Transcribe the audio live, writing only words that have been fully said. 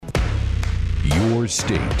Your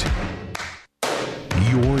state.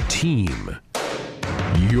 Your team.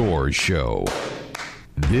 Your show.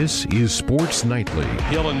 This is Sports Nightly.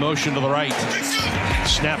 Hill in motion to the right.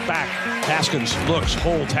 Snap back. Haskins looks,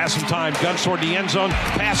 holds, has some time. Guns toward the end zone.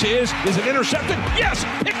 Pass is it intercepted? Yes!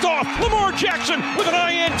 Picked off. Lamar Jackson with an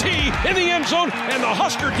INT in the end zone. And the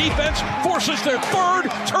Husker defense forces their third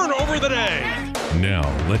turnover of the day. Now,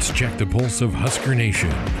 let's check the pulse of Husker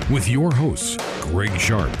Nation with your hosts, Greg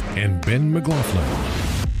Sharp and Ben McLaughlin.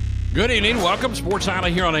 Good evening. Welcome. Sports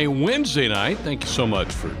Nightly here on a Wednesday night. Thank you so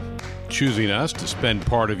much for choosing us to spend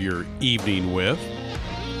part of your evening with.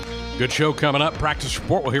 Good show coming up. Practice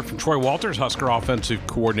report. We'll hear from Troy Walters, Husker offensive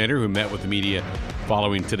coordinator, who met with the media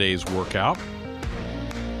following today's workout.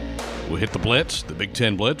 We'll hit the Blitz, the Big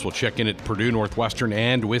Ten Blitz. We'll check in at Purdue, Northwestern,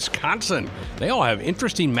 and Wisconsin. They all have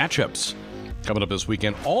interesting matchups coming up this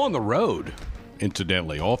weekend, all on the road.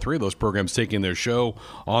 Incidentally, all three of those programs taking their show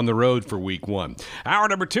on the road for week one. Hour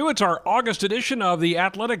number two, it's our August edition of the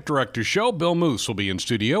Athletic Director Show. Bill Moose will be in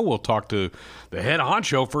studio. We'll talk to the head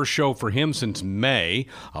honcho, first show for him since May.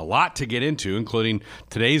 A lot to get into, including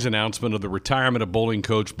today's announcement of the retirement of bowling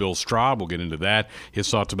coach Bill Straub. We'll get into that, his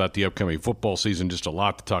thoughts about the upcoming football season, just a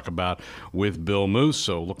lot to talk about with Bill Moose.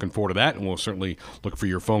 So looking forward to that, and we'll certainly look for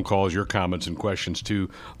your phone calls, your comments, and questions to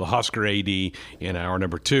the Husker AD in hour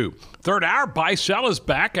number two. Third hour, Bicel is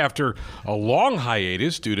back after a long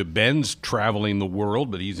hiatus due to Ben's traveling the world,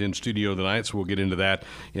 but he's in studio tonight, so we'll get into that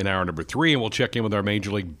in hour number three, and we'll check in with our Major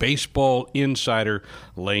League Baseball insider,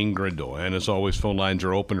 Lane Grindle. And as always, phone lines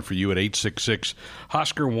are open for you at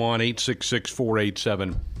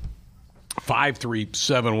 866-HUSKER-1,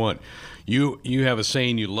 866-487-5371. You have a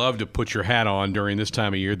saying you love to put your hat on during this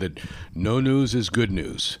time of year, that no news is good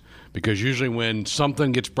news. Because usually when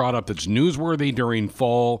something gets brought up that's newsworthy during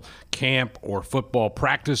fall camp or football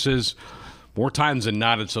practices, more times than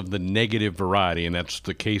not, it's of the negative variety, and that's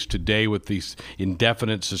the case today with these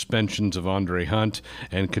indefinite suspensions of Andre Hunt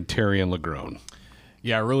and Katarian Legrone.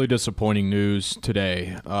 Yeah, really disappointing news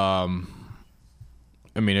today. I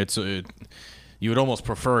mean, you would almost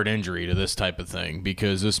prefer an injury to this type of thing,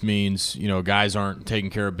 because this means, guys aren't taking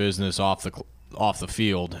care of business off the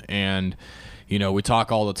field. And we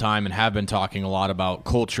talk all the time and have been talking a lot about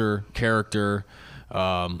culture, character,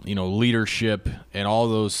 leadership, and all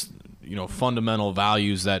those, fundamental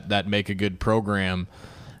values that make a good program.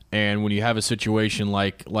 And when you have a situation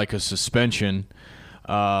like a suspension,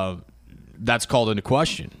 that's called into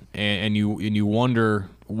question. And you wonder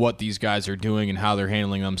what these guys are doing and how they're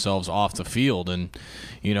handling themselves off the field. And,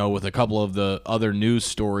 with a couple of the other news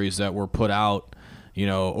stories that were put out,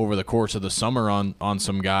 over the course of the summer on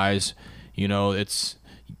some guys,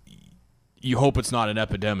 you hope it's not an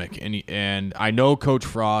epidemic. And I know Coach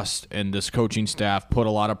Frost and this coaching staff put a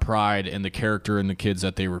lot of pride in the character in the kids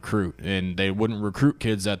that they recruit. And they wouldn't recruit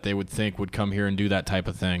kids that they would think would come here and do that type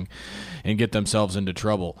of thing and get themselves into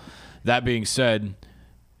trouble. That being said,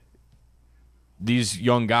 these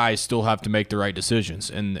young guys still have to make the right decisions.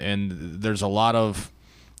 And there's a lot of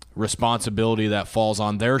responsibility that falls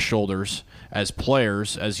on their shoulders as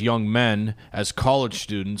players, as young men, as college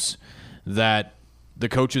students, that the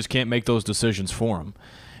coaches can't make those decisions for them.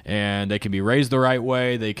 And they can be raised the right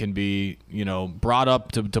way. They can be, brought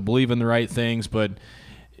up to believe in the right things. But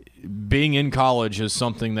being in college is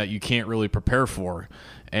something that you can't really prepare for.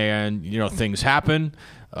 And, things happen.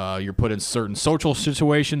 You're put in certain social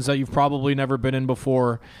situations that you've probably never been in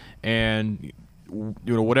before. And,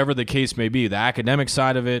 whatever the case may be, the academic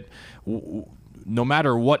side of it, no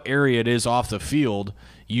matter what area it is off the field,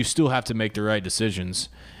 you still have to make the right decisions.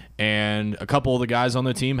 And a couple of the guys on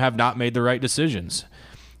the team have not made the right decisions.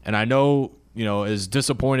 And I know, as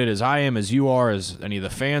disappointed as I am, as you are, as any of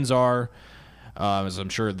the fans are, as I'm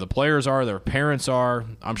sure the players are, their parents are,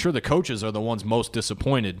 I'm sure the coaches are the ones most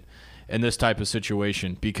disappointed in this type of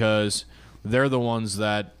situation, because they're the ones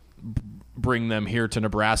that bring them here to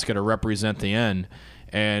Nebraska to represent the end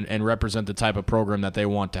and represent the type of program that they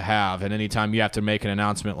want to have. And anytime you have to make an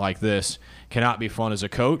announcement like this, cannot be fun as a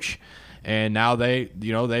coach. And now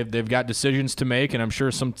they've got decisions to make, and I'm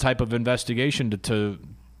sure some type of investigation to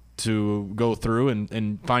go through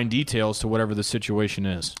and find details to whatever the situation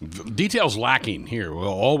is. Details lacking here. Well,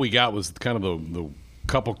 all we got was kind of the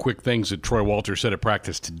couple quick things that Troy Walters said at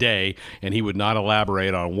practice today, and he would not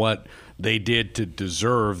elaborate on what they did to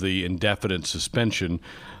deserve the indefinite suspension.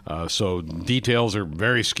 So details are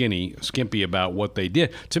very skimpy about what they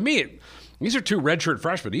did. To me, These are two redshirt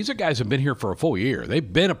freshmen. These are guys who have been here for a full year.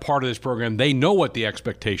 They've been a part of this program. They know what the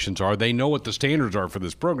expectations are. They know what the standards are for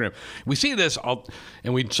this program. We see this,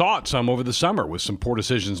 and we saw it some over the summer with some poor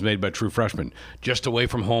decisions made by true freshmen. Just away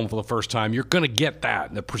from home for the first time, you're going to get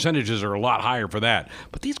that. The percentages are a lot higher for that.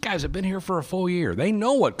 But these guys have been here for a full year. They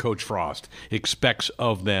know what Coach Frost expects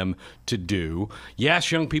of them to do.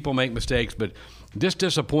 Yes, young people make mistakes, but just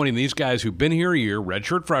disappointing. These guys who've been here a year,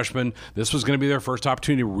 redshirt freshmen, this was going to be their first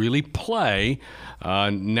opportunity to really play.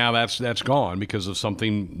 Now that's gone because of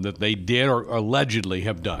something that they did or allegedly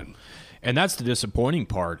have done. And that's the disappointing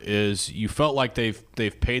part, is you felt like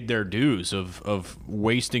they've paid their dues of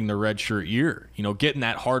wasting the redshirt year. You know, getting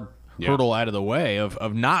that hard hurdle out of the way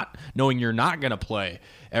of not knowing you're not going to play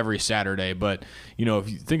every Saturday. But, you know, if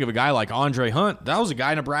you think of a guy like Andre Hunt, that was a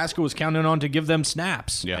guy Nebraska was counting on to give them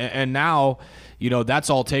snaps. Yeah. And now, you know, that's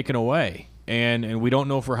all taken away. And we don't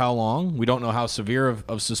know for how long. We don't know how severe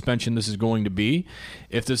of suspension this is going to be,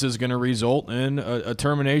 if this is going to result in a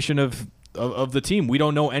termination of the team. We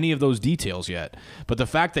don't know any of those details yet. But the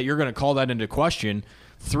fact that you're going to call that into question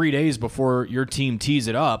 3 days before your team tees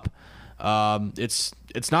it up,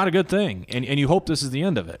 it's not a good thing, and you hope this is the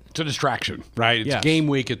end of it. It's a distraction, right? It's Yes. game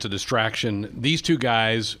week. It's a distraction. These two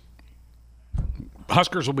guys,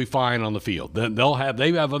 Huskers will be fine on the field.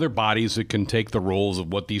 They have other bodies that can take the roles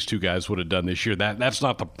of what these two guys would have done this year. That's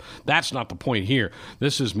not the point here.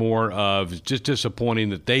 This is more of just disappointing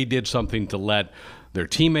that they did something to let their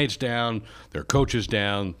teammates down, their coaches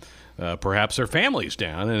down, perhaps their families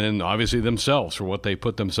down, and then obviously themselves for what they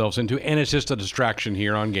put themselves into. And it's just a distraction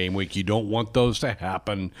here on game week. You don't want those to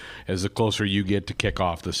happen as the closer you get to kick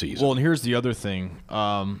off the season. Well, and here's the other thing.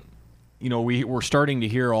 You know, we're starting to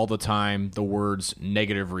hear all the time the words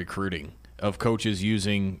negative recruiting, of coaches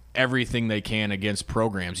using everything they can against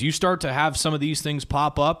programs. You start to have some of these things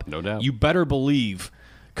pop up, no doubt. You better believe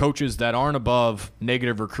coaches that aren't above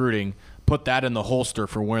negative recruiting put that in the holster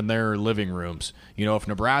for when they're living rooms. You know, if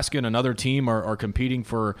Nebraska and another team are competing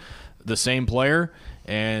for the same player,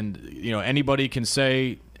 and, you know, anybody can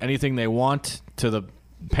say anything they want to the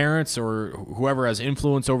parents or whoever has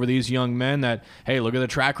influence over these young men that, hey, look at the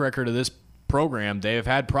track record of this program. They have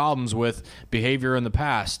had problems with behavior in the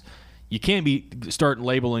past. You can't start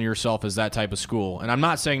labeling yourself as that type of school. And I'm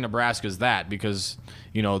not saying Nebraska's that, because,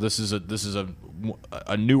 you know, this is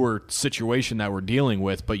a newer situation that we're dealing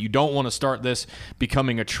with, but you don't want to start this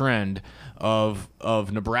becoming a trend of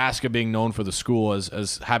Nebraska being known for the school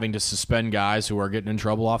as having to suspend guys who are getting in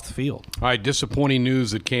trouble off the field. All right, disappointing news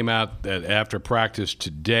that came out after practice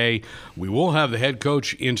today. We will have the head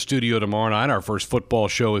coach in studio tomorrow night. Our first football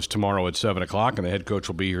show is tomorrow at 7 o'clock, and the head coach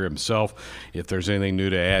will be here himself. If there's anything new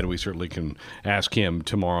to add, we certainly can ask him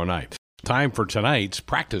tomorrow night. Time for tonight's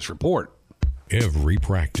practice report. Every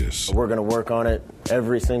practice, We're going to work on it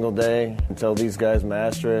every single day until these guys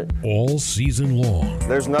master it. all season long.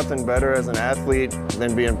 There's nothing better as an athlete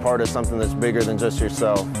than being part of something that's bigger than just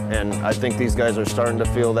yourself. And I think these guys are starting to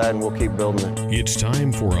feel that, and we'll keep building it. It's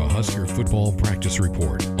time for a Husker football practice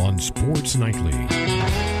report on Sports Nightly.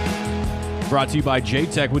 Brought to you by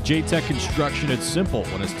J-Tech. With J-Tech Construction, it's simple.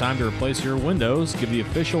 When it's time to replace your windows, give the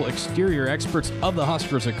official exterior experts of the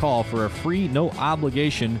Huskers a call for a free,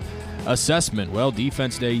 no-obligation assessment. Well,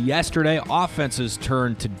 defense day yesterday, offense's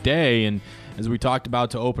turn today, and as we talked about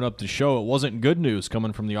to open up the show, it wasn't good news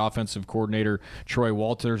coming from the offensive coordinator, Troy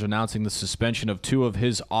Walters, announcing the suspension of two of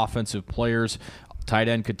his offensive players, tight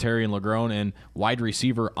end Katarian Legrone and wide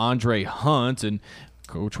receiver Andre Hunt. And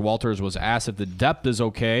Coach Walters was asked if the depth is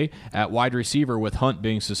okay at wide receiver with Hunt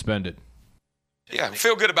being suspended. Yeah, I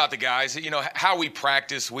feel good about the guys. You know, how we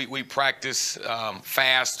practice, we practice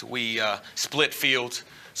fast, we split fields.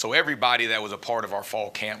 So everybody that was a part of our fall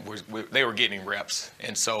camp, they were getting reps.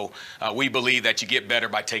 And so we believe that you get better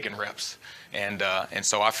by taking reps. And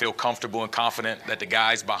so I feel comfortable and confident that the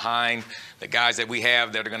guys behind, the guys that we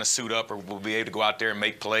have that are going to suit up or will be able to go out there and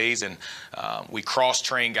make plays. And we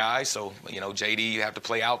cross-train guys. So, you know, JD, you have to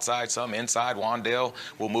play outside some, inside. Wandale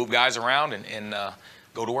will move guys around and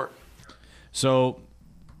go to work. So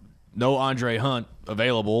no Andre Hunt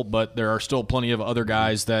available, but there are still plenty of other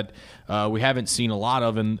guys that we haven't seen a lot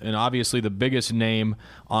of, and obviously the biggest name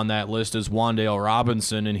on that list is Wandale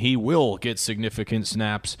Robinson, and he will get significant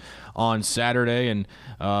snaps on Saturday. And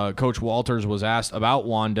Coach Walters was asked about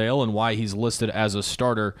Wandale and why he's listed as a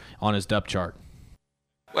starter on his depth chart.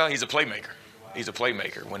 Well, he's a playmaker. He's a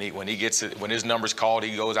playmaker. When he gets it, when his number's called,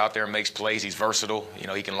 he goes out there and makes plays. He's versatile. You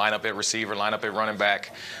know, he can line up at receiver, line up at running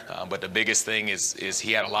back. But the biggest thing is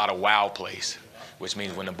he had a lot of wow plays, which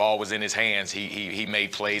means when the ball was in his hands, he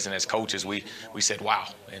made plays. And as coaches, we said wow.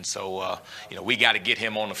 And so you know, we got to get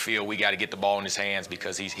him on the field. We got to get the ball in his hands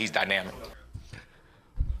because he's dynamic.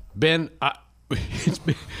 Ben,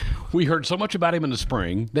 we heard so much about him in the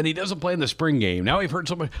spring. Then he doesn't play in the spring game. Now we've heard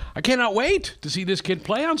so much. I cannot wait to see this kid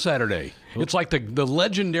play on Saturday. It's like the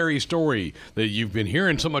legendary story that you've been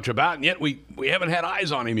hearing so much about, and yet we haven't had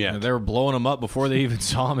eyes on him yet. They were blowing him up before they even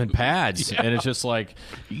saw him in pads. And it's just like,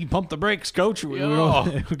 you pump the brakes, coach. Getting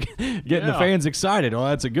the fans excited. Well,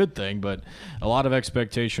 that's a good thing, but a lot of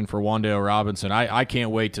expectation for Wan'Dale Robinson. I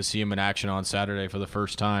can't wait to see him in action on Saturday for the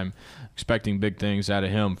first time. Expecting big things out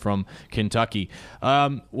of him from Kentucky.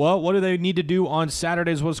 Well, what do they need to do on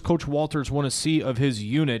Saturdays? What does Coach Walters want to see of his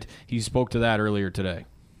unit? He spoke to that earlier today.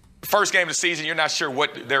 First game of the season, you're not sure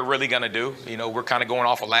what they're really going to do. You know, we're kind of going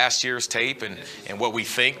off of last year's tape and what we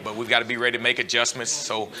think, but we've got to be ready to make adjustments.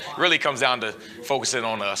 So it really comes down to focusing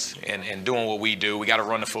on us and doing what we do. We got to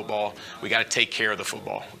run the football. We got to take care of the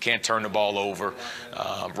football. We can't turn the ball over.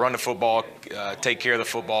 Run the football, take care of the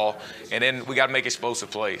football, and then we got to make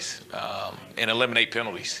explosive plays and eliminate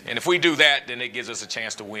penalties. And if we do that, then it gives us a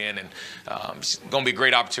chance to win. And it's going to be a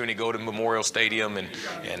great opportunity to go to Memorial Stadium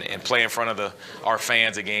and play in front of our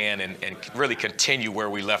fans again. And really continue where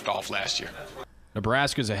we left off last year.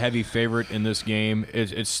 Nebraska's a heavy favorite in this game.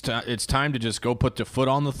 It's time to just go put the foot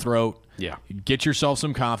on the throat. Yeah. Get yourself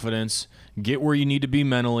some confidence. Get where you need to be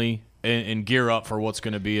mentally, and gear up for what's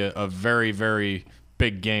going to be a very, very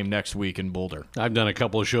big game next week in Boulder. I've done a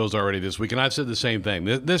couple of shows already this week, and I've said the same thing.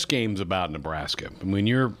 This game's about Nebraska. I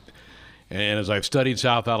mean, and as I've studied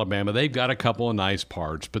South Alabama, they've got a couple of nice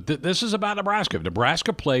parts. But this is about Nebraska. If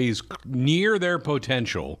Nebraska plays near their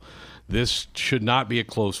potential, this should not be a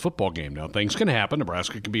close football game. Now, things can happen.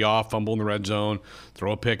 Nebraska could be off, fumble in the red zone,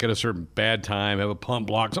 throw a pick at a certain bad time, have a punt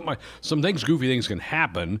block. Some things, goofy things can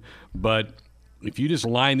happen. But if you just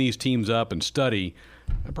line these teams up and study,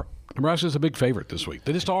 Nebraska's a big favorite this week.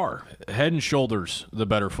 They just are. Head and shoulders the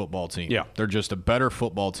better football team. Yeah. They're just a better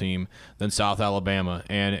football team than South Alabama,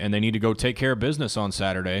 and they need to go take care of business on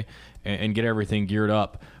Saturday and get everything geared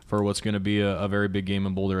up for what's going to be a very big game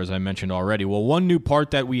in Boulder, as I mentioned already. Well, one new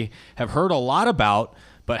part that we have heard a lot about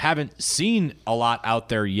but haven't seen a lot out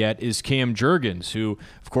there yet is Cam Jurgens, who,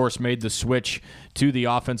 of course, made the switch to the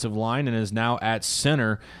offensive line and is now at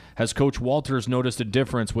center. Has Coach Walters noticed a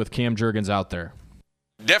difference with Cam Jurgens out there?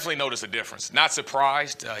 Definitely noticed a difference. Not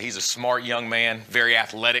surprised. He's a smart young man, very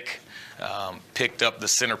athletic. Picked up the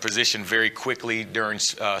center position very quickly during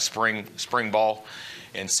spring ball.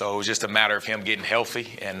 And so it was just a matter of him getting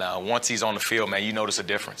healthy. And once he's on the field, man, you notice a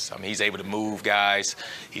difference. I mean, he's able to move guys.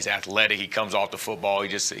 He's athletic. He comes off the football.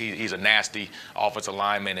 He's a nasty offensive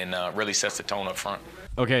lineman and really sets the tone up front.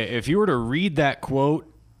 Okay, if you were to read that quote,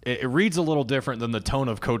 it reads a little different than the tone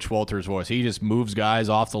of Coach Walters' voice. He just moves guys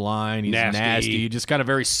off the line. He's nasty. He just kind of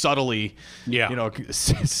very subtly,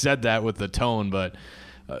 said that with the tone. But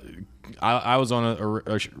I was on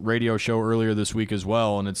a radio show earlier this week as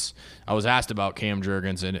well, and I was asked about Cam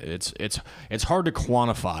Jurgens, and it's hard to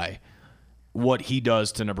quantify what he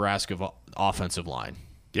does to Nebraska offensive line.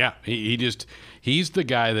 Yeah, he's the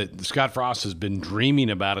guy that Scott Frost has been dreaming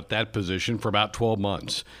about at that position for about 12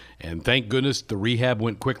 months. And thank goodness the rehab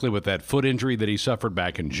went quickly with that foot injury that he suffered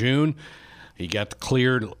back in June. He got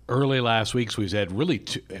cleared early last week, so he's had really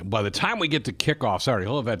by the time we get to kickoff Saturday,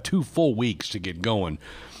 he'll have had 2 full weeks to get going.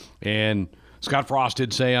 And Scott Frost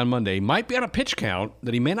did say on Monday he might be on a pitch count,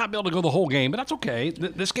 that he may not be able to go the whole game, but that's okay.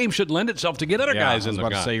 This game should lend itself to get other guys in the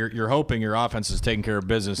gun. I was about to say, you're hoping your offense is taking care of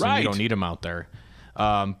business and you don't need him out there.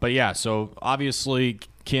 But yeah, so obviously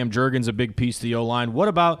Cam Jurgens a big piece of the O-line. What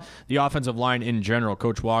about the offensive line in general?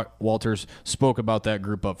 Coach Walters spoke about that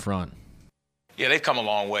group up front. Yeah, they've come a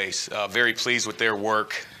long ways. Very pleased with their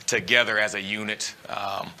work together as a unit.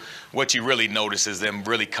 What you really notice is them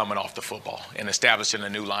really coming off the football and establishing a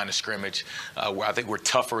new line of scrimmage. Where I think we're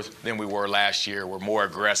tougher than we were last year. We're more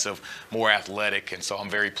aggressive, more athletic, and so I'm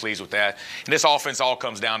very pleased with that. And this offense all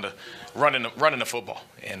comes down to running the football.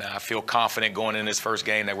 And I feel confident going in this first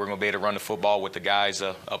game that we're going to be able to run the football with the guys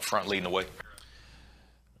up front leading the way.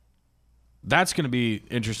 That's going to be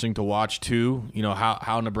interesting to watch too. You know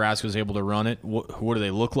how Nebraska is able to run it. What do they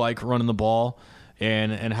look like running the ball,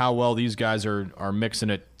 and how well these guys are mixing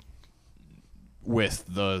it with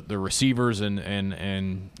the receivers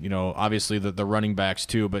and you know obviously the running backs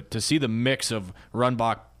too. But to see the mix of run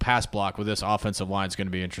block, pass block with this offensive line is going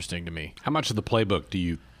to be interesting to me. How much of the playbook do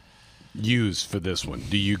you use for this one?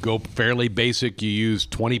 Do you go fairly basic? You use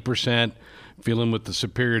 20%? Feeling with the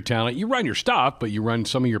superior talent, you run your stuff, but you run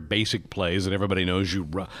some of your basic plays that everybody knows you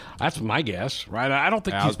run. That's my guess, right? I don't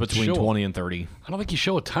think it's between 20 and 30. I don't think you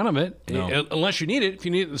show a ton of it, unless you need it. If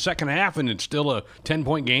you need it in the second half and it's still a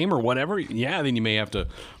 10-point game or whatever, then you may have to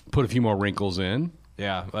put a few more wrinkles in.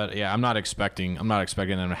 Yeah, but I'm not expecting them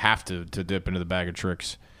to have to dip into the bag of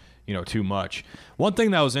tricks too much. One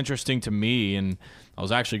thing that was interesting to me, and I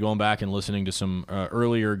was actually going back and listening to some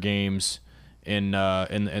earlier games in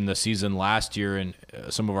the season last year and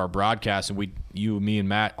some of our broadcasts, and you, me, and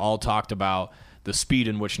Matt all talked about the speed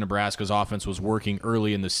in which Nebraska's offense was working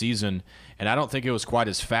early in the season, and I don't think it was quite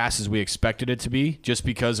as fast as we expected it to be, just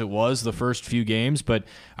because it was the first few games, but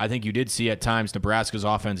I think you did see at times Nebraska's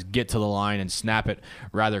offense get to the line and snap it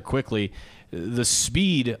rather quickly. The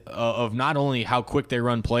speed of not only how quick they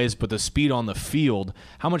run plays, but the speed on the field,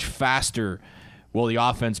 how much faster will the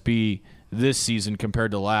offense be this season compared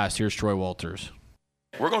to last? Here's Troy Walters.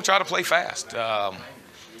 We're going to try to play fast.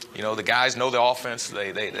 The guys know the offense.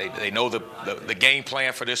 They know the game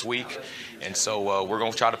plan for this week. And so we're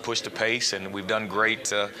going to try to push the pace, and we've done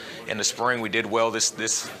great in the spring. We did well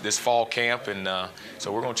this fall camp, and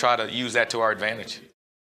so we're going to try to use that to our advantage.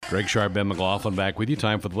 Greg Sharp, Ben McLaughlin back with you.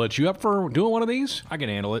 Time for the Blitz. You up for doing one of these? I can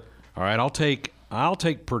handle it. All right, I'll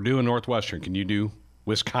take Purdue and Northwestern. Can you do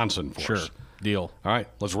Wisconsin for us? Sure. Deal. All right,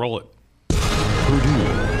 let's roll it. Purdue,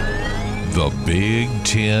 the Big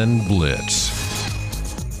Ten Blitz.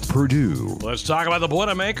 Purdue. Let's talk about the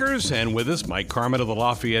Boilermakers, and with us, Mike Carmen of the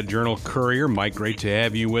Lafayette Journal-Courier. Mike, great to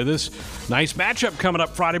have you with us. Nice matchup coming up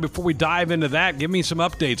Friday. Before we dive into that, give me some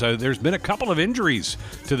updates. There's been a couple of injuries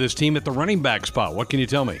to this team at the running back spot. What can you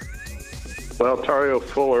tell me? Well, Tario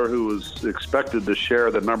Fuller, who was expected to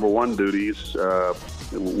share the number one duties,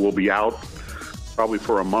 will be out probably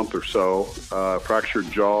for a month or so.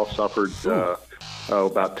 Fractured jaw, suffered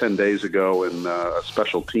about 10 days ago in a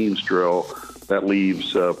special teams drill. That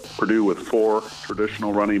leaves Purdue with 4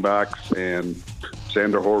 traditional running backs, and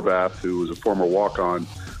Xander Horvath, who is a former walk-on,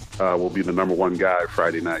 will be the number one guy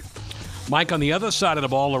Friday night. Mike, on the other side of the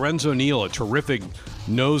ball, Lorenzo Neal, a terrific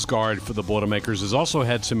nose guard for the Boilermakers, has also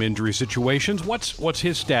had some injury situations. What's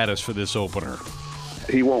his status for this opener?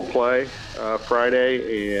 He won't play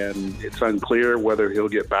Friday, and it's unclear whether he'll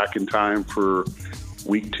get back in time for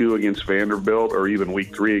week 2 against Vanderbilt or even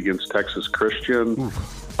week 3 against Texas Christian.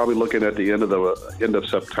 Oof. Probably looking at the end of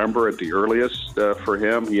September at the earliest for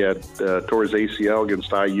him. He had tore his ACL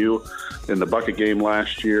against IU in the bucket game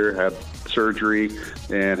last year, had surgery,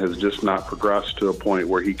 and has just not progressed to a point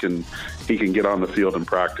where he can get on the field and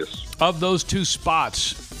practice. Of those 2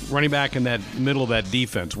 spots, running back in that middle of that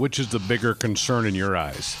defense, which is the bigger concern in your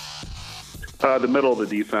eyes? The middle of the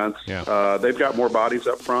defense. Yeah. They've got more bodies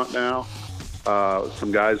up front now,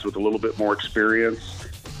 some guys with a little bit more experience.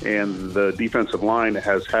 And the defensive line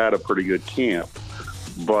has had a pretty good camp,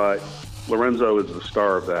 but Lorenzo is the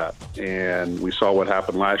star of that. And we saw what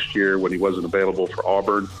happened last year when he wasn't available for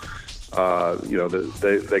Auburn.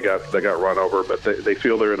 They got run over, but they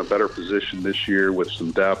feel they're in a better position this year with some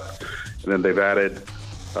depth. And then they've added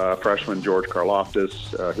freshman George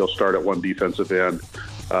Karlaftis. He'll start at one defensive end.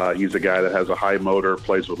 He's a guy that has a high motor,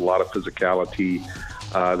 plays with a lot of physicality.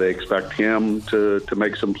 They expect him to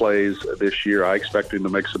make some plays this year. I expect him to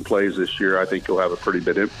make some plays this year. I think he'll have a pretty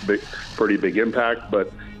big impact.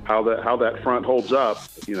 But how that front holds up,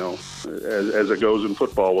 as it goes in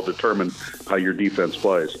football, will determine how your defense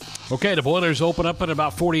plays. Okay, the Boilers open up in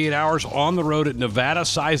about 48 hours on the road at Nevada.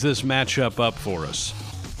 Size this matchup up for us.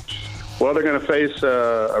 Well, they're going to face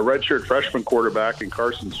a redshirt freshman quarterback in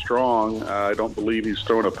Carson Strong. I don't believe he's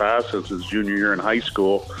thrown a pass since his junior year in high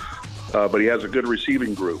school. But he has a good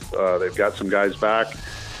receiving group. They've got some guys back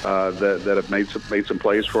that have made some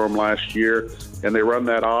plays for him last year, and they run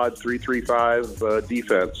that odd 3-3-5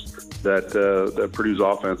 defense that Purdue's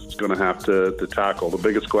offense is going to have to tackle. The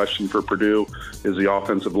biggest question for Purdue is the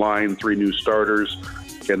offensive line. 3 new starters.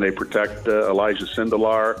 Can they protect Elijah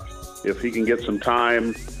Sindelar? If he can get some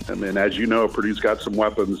time, and then as you know, Purdue's got some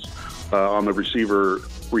weapons on the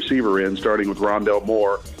receiver end, starting with Rondell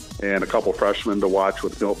Moore. And a couple freshmen to watch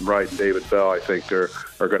with Milton Wright and David Bell, I think, are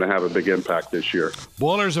going to have a big impact this year.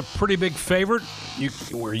 Boilers a pretty big favorite.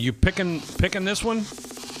 Were you picking this one?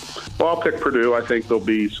 Well, I'll pick Purdue. I think there'll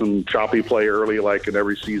be some choppy play early, like in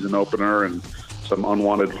every season opener, and some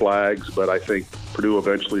unwanted flags. But I think Purdue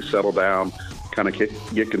eventually settle down, kind of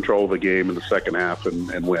get control of the game in the second half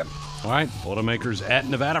and win. All right, Boilermakers at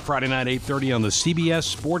Nevada, Friday night, 8:30 on the CBS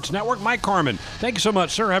Sports Network. Mike Carmen, thank you so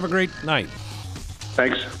much, sir. Have a great night.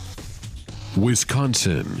 Thanks.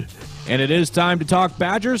 Wisconsin. And it is time to talk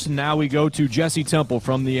Badgers. Now we go to Jesse Temple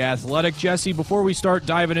from The Athletic. Jesse, before we start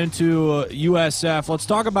diving into USF, let's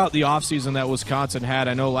talk about the offseason that Wisconsin had.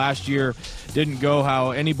 I know last year didn't go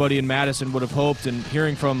how anybody in Madison would have hoped, and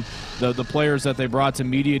hearing from the players that they brought to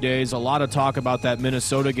media days, a lot of talk about that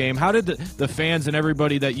Minnesota game. How did the fans and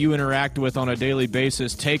everybody that you interact with on a daily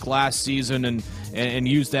basis take last season and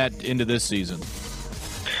use that into this season?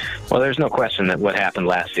 Well, there's no question that what happened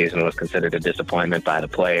last season was considered a disappointment by the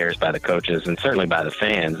players, by the coaches, and certainly by the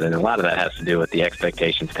fans. And a lot of that has to do with the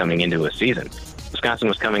expectations coming into a season. Wisconsin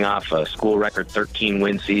was coming off a school record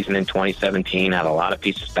 13-win season in 2017, had a lot of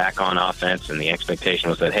pieces back on offense, and the expectation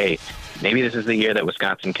was that, hey, maybe this is the year that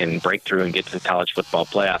Wisconsin can break through and get to the college football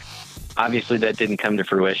playoff. Obviously, that didn't come to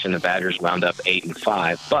fruition. The Badgers wound up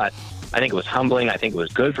 8-5, but I think it was humbling. I think it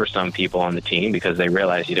was good for some people on the team because they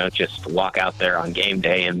realized you don't just walk out there on game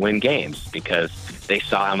day and win games, because they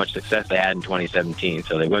saw how much success they had in 2017.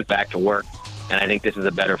 So they went back to work, and I think this is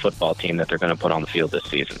a better football team that they're going to put on the field this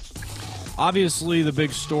season. Obviously, the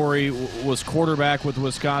big story was quarterback with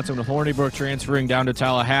Wisconsin, with Hornibrook transferring down to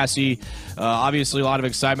Tallahassee. Obviously, a lot of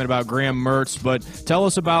excitement about Graham Mertz, but tell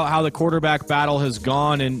us about how the quarterback battle has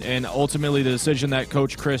gone and ultimately the decision that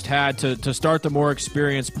Coach Christ had to start the more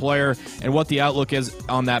experienced player and what the outlook is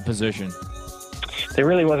on that position. There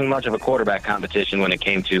really wasn't much of a quarterback competition when it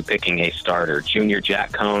came to picking a starter. Junior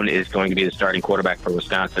Jack Cohn is going to be the starting quarterback for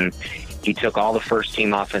Wisconsin. He took all the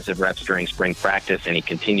first-team offensive reps during spring practice, and he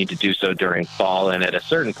continued to do so during fall. And at a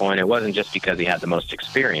certain point, it wasn't just because he had the most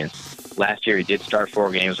experience. Last year, he did start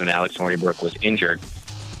 4 games when Alex Hornibrook was injured.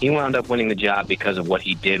 He wound up winning the job because of what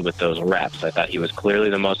he did with those reps. I thought he was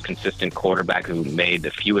clearly the most consistent quarterback who made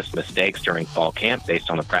the fewest mistakes during fall camp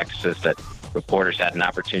based on the practices that reporters had an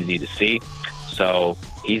opportunity to see. So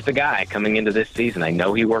he's the guy coming into this season. I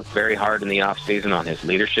know he worked very hard in the offseason on his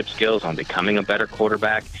leadership skills, on becoming a better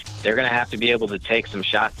quarterback. They're going to have to be able to take some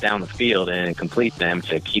shots down the field and complete them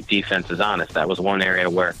to keep defenses honest. That was one area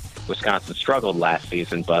where Wisconsin struggled last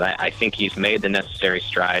season, but I think he's made the necessary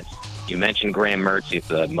strides. You mentioned Graham Mertz. He's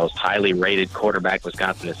the most highly rated quarterback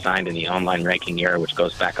Wisconsin has signed in the online ranking era, which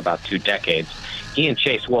goes back about 2 decades. He and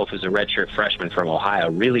Chase Wolf, who's a redshirt freshman from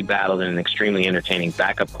Ohio, really battled in an extremely entertaining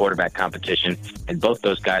backup quarterback competition, and both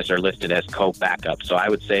those guys are listed as co-backup. So I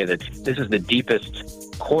would say that this is the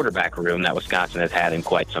deepest quarterback room that Wisconsin has had in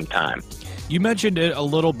quite some time. You mentioned it a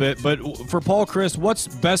little bit, but for Paul Chryst, what's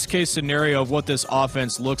best case scenario of what this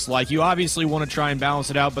offense looks like? You obviously want to try and balance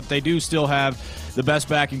it out, but they do still have the best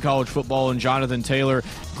back in college football in Jonathan Taylor,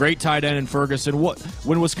 great tight end in Ferguson.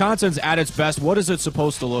 When Wisconsin's at its best, what is it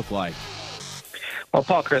supposed to look like? Well,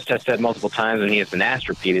 Paul Chryst has said multiple times, and he has been asked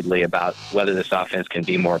repeatedly about whether this offense can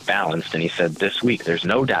be more balanced. And he said this week, there's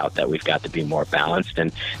no doubt that we've got to be more balanced,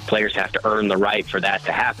 and players have to earn the right for that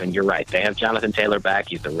to happen. You're right. They have Jonathan Taylor back.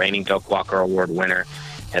 He's the reigning Doak Walker Award winner.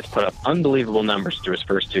 Has put up unbelievable numbers through his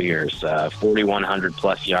first 2 years,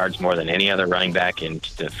 4,100-plus yards, more than any other running back in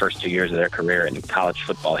the first 2 years of their career in college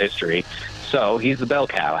football history. So he's the bell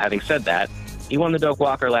cow. Having said that, he won the Doak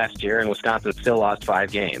Walker last year, and Wisconsin still lost 5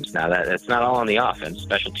 games. Now, that's not all on the offense.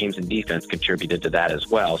 Special teams and defense contributed to that as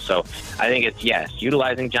well. So I think it's, yes,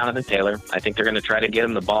 utilizing Jonathan Taylor. I think they're going to try to get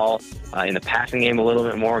him the ball in the passing game a little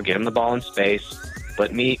bit more, get him the ball in space,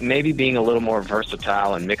 but maybe being a little more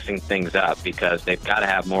versatile and mixing things up, because they've got to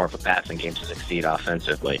have more of a passing game to succeed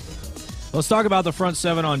offensively. Let's talk about the front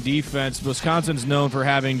seven on defense. Wisconsin's known for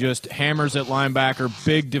having just hammers at linebacker,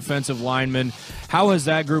 big defensive linemen. How has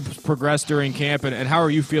that group progressed during camp, and how are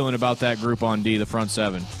you feeling about that group on D, the front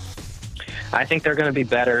seven? I think they're going to be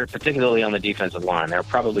better, particularly on the defensive line. There are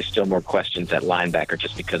probably still more questions at linebacker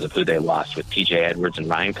just because of who they lost with T.J. Edwards and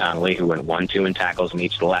Ryan Connolly, who went 1-2 in tackles in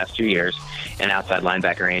each of the last 2 years, and outside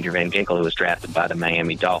linebacker Andrew Van Ginkel, who was drafted by the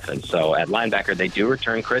Miami Dolphins. So at linebacker, they do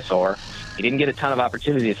return Chris Orr. He didn't get a ton of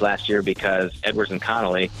opportunities last year because Edwards and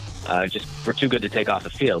Connolly just were too good to take off the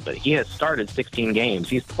field. But he has started 16 games.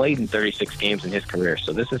 He's played in 36 games in his career.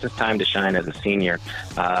 So this is his time to shine as a senior.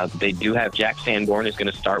 They do have Jack Sanborn, who's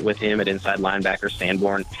going to start with him at inside linebacker.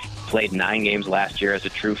 Sanborn played 9 games last year as a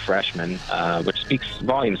true freshman, which speaks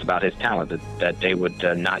volumes about his talent, that they would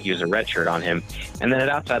not use a redshirt on him. And then at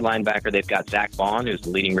outside linebacker, they've got Zach Bond, who's the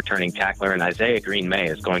leading returning tackler, and Isaiah Green-May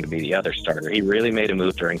is going to be the other starter. He really made a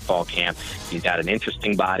move during fall camp. He's got an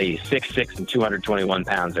interesting body. He's 6'6" and 221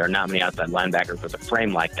 pounds. There are not many outside linebackers with a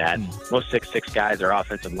frame like that. Most 6'6" guys are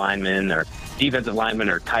offensive linemen or defensive linemen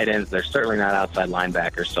or tight ends. They're certainly not outside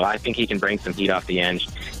linebackers. So I think he can bring some heat off the edge.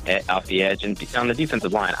 And on the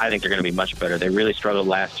defensive line, I think they're going to be much better. They really struggled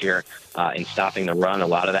last year in stopping the run. A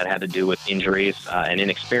lot of that had to do with injuries and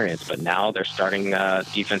inexperience. But now their starting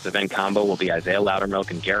defensive end combo will be Isaiah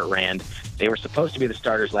Loudermilk and Garrett Rand. They were supposed to be the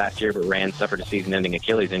starters last year, but Rand suffered a season-ending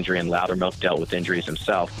Achilles injury, and Loudermilk dealt with injuries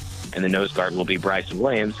himself. And the nose guard will be Bryson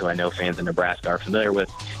Williams, who I know fans in Nebraska are familiar with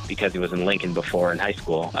because he was in Lincoln before in high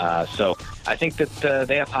school. So I think that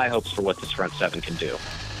they have high hopes for what this front seven can do.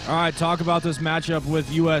 All right, talk about this matchup with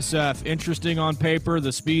USF. Interesting on paper,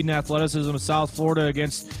 the speed and athleticism of South Florida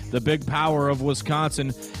against the big power of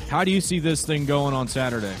Wisconsin. How do you see this thing going on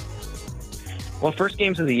Saturday? Well, first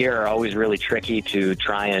games of the year are always really tricky to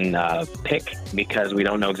try and pick because we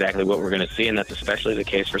don't know exactly what we're going to see, and that's especially the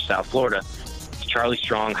case for South Florida. Charlie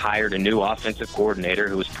Strong hired a new offensive coordinator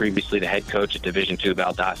who was previously the head coach at Division II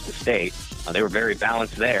Valdosta State. They were very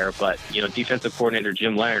balanced there, but defensive coordinator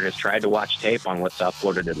Jim Leonard has tried to watch tape on what South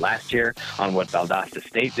Florida did last year, on what Valdosta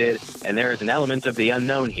State did, and there is an element of the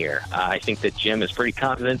unknown here. I think that Jim is pretty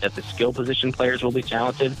confident that the skill position players will be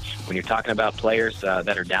talented. When you're talking about players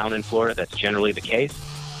that are down in Florida, that's generally the case.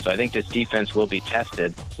 So I think this defense will be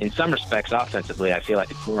tested. In some respects, offensively, I feel like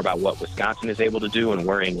it's more about what Wisconsin is able to do and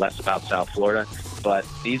worrying less about South Florida. But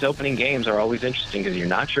these opening games are always interesting because you're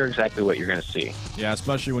not sure exactly what you're going to see. Yeah,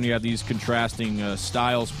 especially when you have these contrasting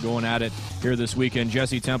styles going at it here this weekend.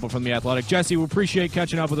 Jesse Temple from The Athletic. Jesse, we appreciate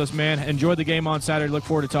catching up with us, man. Enjoy the game on Saturday. Look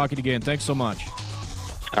forward to talking again. Thanks so much.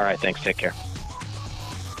 All right, thanks. Take care.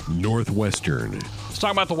 Northwestern. Let's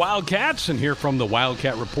talk about the Wildcats and hear from the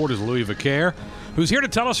Wildcat reporter, Louis Vaquer, who's here to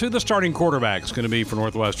tell us who the starting quarterback is going to be for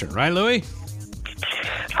Northwestern. Right, Louis?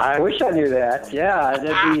 I wish I knew that. Yeah,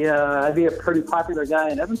 that'd be a pretty popular guy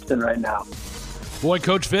in Evanston right now. Boy,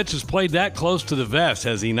 Coach Fitz has played that close to the vest,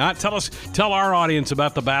 has he not? Tell our audience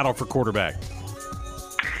about the battle for quarterback.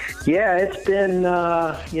 Yeah, it's been,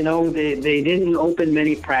 they didn't open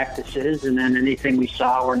many practices, and then anything we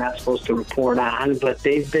saw we're not supposed to report on, but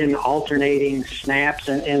they've been alternating snaps.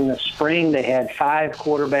 And in the spring, they had 5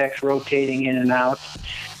 quarterbacks rotating in and out.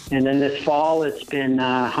 And then this fall, it's been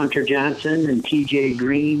Hunter Johnson and TJ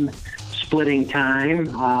Green splitting time.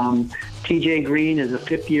 TJ Green is a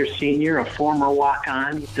fifth-year senior, a former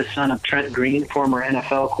walk-on, the son of Trent Green, former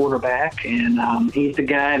NFL quarterback. And he's the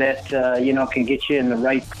guy that, can get you in the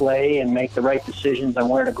right play and make the right decisions on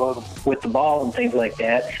where to go with the ball and things like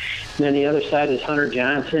that. And then the other side is Hunter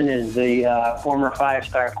Johnson, is the former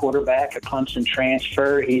 5-star quarterback, a Clemson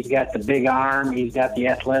transfer. He's got the big arm. He's got the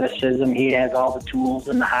athleticism. He has all the tools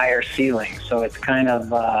and the higher ceiling. So it's kind of,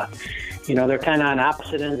 they're kind of on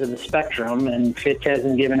opposite ends of the spectrum, and Fitz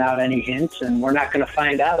hasn't given out any hints, and we're not going to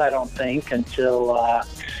find out, I don't think, until,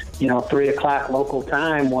 3 o'clock local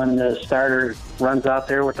time when the starter runs out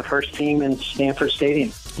there with the first team in Stanford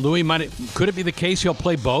Stadium. Louis, could it be the case he'll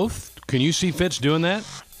play both? Can you see Fitz doing that?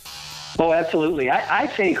 Oh, absolutely. I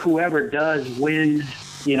think whoever does win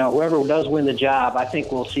the job, I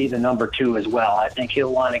think we'll see the number 2 as well. I think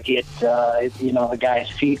he'll want to get, the guy's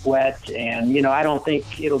feet wet. And, I don't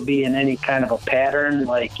think it'll be in any kind of a pattern,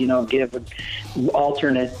 like, give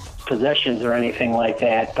alternate possessions or anything like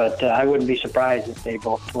that. But I wouldn't be surprised if they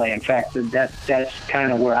both play. In fact, that's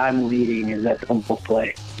kind of where I'm leading, is that they'll both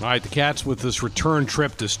play. All right, the Cats with this return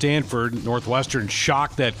trip to Stanford. Northwestern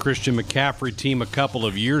shocked that Christian McCaffrey team a couple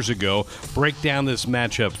of years ago. Break down this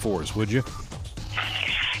matchup for us, would you?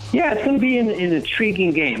 Yeah, it's going to be an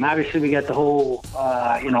intriguing game. Obviously, we got the whole,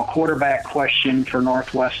 quarterback question for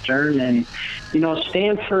Northwestern. And,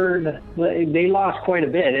 Stanford, they lost quite a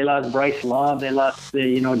bit. They lost Bryce Love. They lost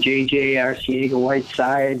J.J.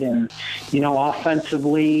 Arcega-Whiteside. And,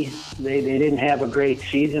 offensively, they didn't have a great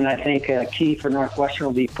season. I think a key for Northwestern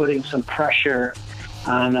will be putting some pressure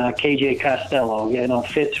on KJ Costello.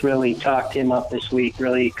 Fitz really talked him up this week,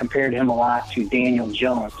 really compared him a lot to Daniel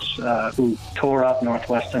Jones, who tore up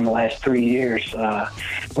Northwestern the last 3 years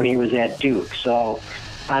when he was at Duke. So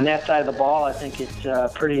on that side of the ball, I think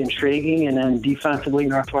it's pretty intriguing. And then defensively,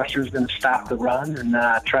 Northwestern's going to stop the run and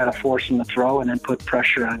try to force him to throw and then put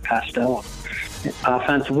pressure on Costello.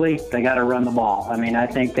 Offensively, they got to run the ball. I mean, I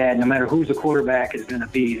think that no matter who the quarterback is going to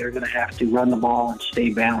be, they're going to have to run the ball and stay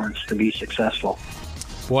balanced to be successful.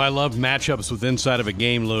 Boy, I love matchups with inside of a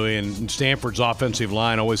game, Louis, and Stanford's offensive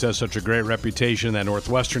line always has such a great reputation. That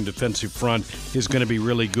Northwestern defensive front is going to be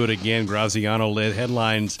really good again. Graziano led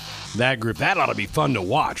headlines that group. That ought to be fun to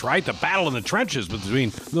watch, right? The battle in the trenches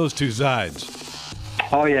between those two sides.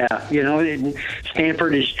 Oh, yeah.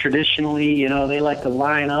 Stanford is traditionally, they like to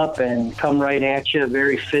line up and come right at you,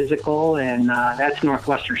 very physical, and that's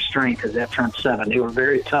Northwestern's strength, is that front seven. They were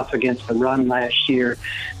very tough against the run last year.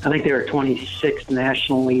 I think they were 26th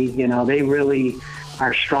nationally. They really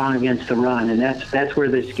are strong against the run, and that's where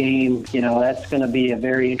this game, that's going to be a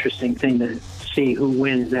very interesting thing to see who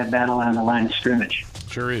wins that battle on the line of scrimmage.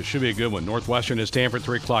 Sure is. Should be a good one. Northwestern is Stanford,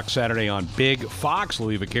 3 o'clock Saturday on Big Fox.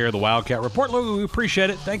 Louis Vaquer, the Wildcat Report. Louis, we appreciate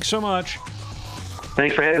it. Thanks so much.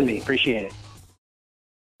 Thanks for having me. Appreciate it.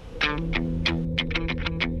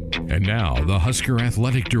 And now, the Husker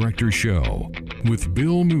Athletic Director Show with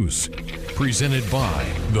Bill Moose, presented by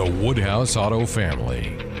the Woodhouse Auto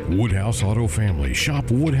Family. Woodhouse Auto Family. Shop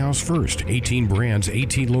Woodhouse first. 18 brands,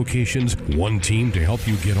 18 locations, one team to help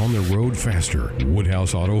you get on the road faster.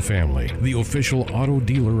 Woodhouse Auto Family, the official auto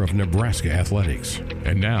dealer of Nebraska Athletics.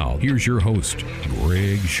 And now, here's your host,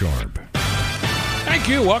 Greg Sharp. Thank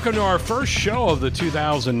you. Welcome to our first show of the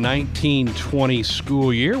 2019-20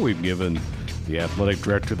 school year. We've given the athletic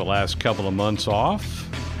director the last couple of months off.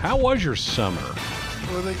 How was your summer?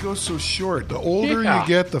 Well, they go so short. The older you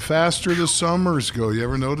get, the faster the summers go. You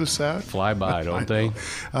ever notice that? Fly by, don't they?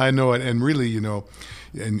 I know it. And really, and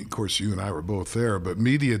of course you and I were both there, but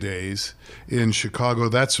media days in Chicago,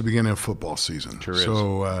 that's the beginning of football season. Sure is.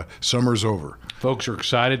 So summer's over. Folks are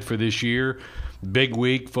excited for this year. Big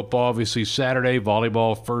week. Football, obviously, Saturday.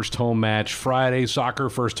 Volleyball, first home match Friday. Soccer,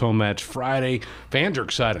 first home match Friday. Fans are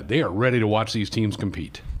excited. They are ready to watch these teams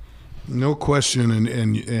compete. No question,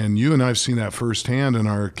 and you and I have seen that firsthand in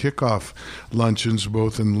our kickoff luncheons,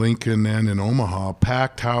 both in Lincoln and in Omaha.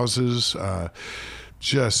 Packed houses,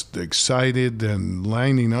 just excited and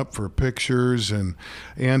lining up for pictures and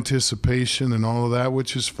anticipation and all of that,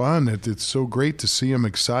 which is fun. It's so great to see them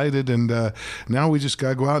excited, and now we just got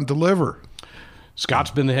to go out and deliver.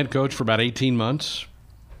 Scott's been the head coach for about 18 months.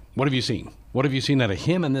 What have you seen? What have you seen out of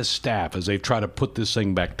him and this staff as they've tried to put this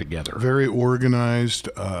thing back together? Very organized,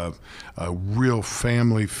 a real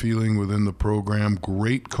family feeling within the program,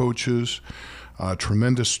 great coaches,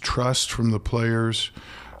 tremendous trust from the players.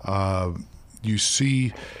 You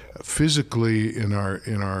see physically in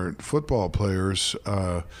our football players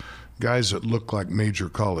guys that look like major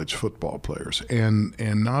college football players, and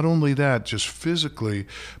not only that, just physically,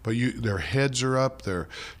 but their heads are up, their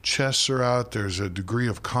chests are out. There's a degree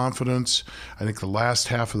of confidence. I think the last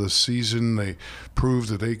half of the season they proved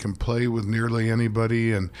that they can play with nearly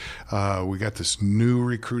anybody, and we got this new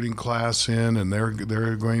recruiting class in, and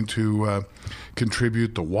they're going to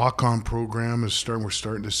contribute. The walk-on program is we're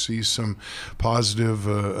starting to see some positive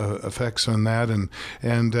effects on that,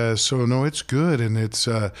 and so no, it's good, and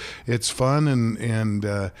it's fun, and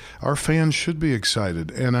our fans should be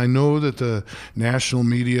excited. And I know that the national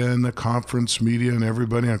media and the conference media and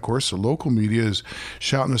everybody, and of course the local media, is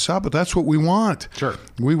shouting us out, but that's what we want. Sure.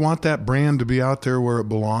 We want that brand to be out there where it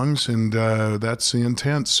belongs, and that's the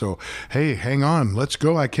intent. So, hey, hang on. Let's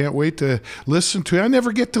go. I can't wait to listen to you. I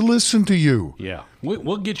never get to listen to you. Yeah.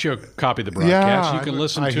 We'll get you a copy of the broadcast. Yeah, you can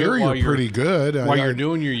listen I to hear it while you're pretty good. While you're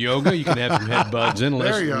doing your yoga, you can have some headbuds in,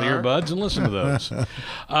 earbuds, and listen to those.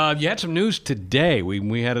 You had some news today.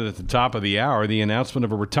 We had it at the top of the hour, the announcement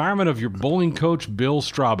of a retirement of your bowling coach, Bill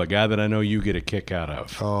Straub, a guy that I know you get a kick out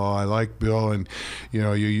of. Oh, I like Bill, and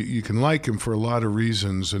you can like him for a lot of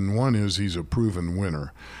reasons, and one is he's a proven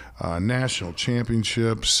winner. National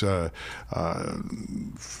championships,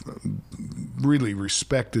 really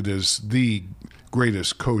respected as the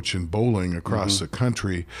greatest coach in bowling across the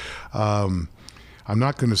country. I'm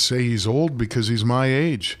not going to say he's old because he's my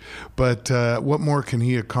age, but what more can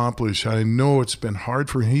he accomplish? I know it's been hard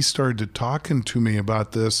for him. He started talking to me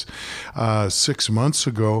about this 6 months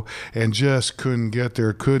ago and just couldn't get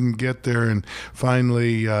there. And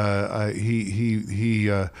finally,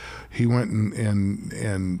 he went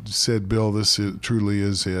and said, Bill, this truly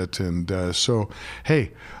is it. And so,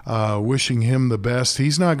 hey, wishing him the best.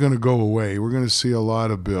 He's not going to go away. We're going to see a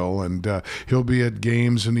lot of Bill, and he'll be at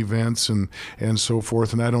games and events and so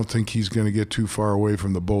forth. And I don't think he's going to get too far away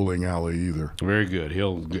from the bowling alley either. Very good.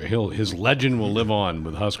 His legend will live on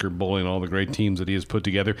with Husker bowling, all the great teams that he has put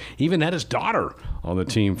together. Even had his daughter on the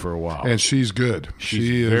team for a while. And she's good.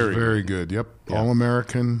 She is very good. Yep. Yeah.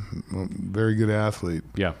 All-American, very good athlete.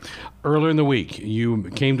 Yeah. Earlier in the week, you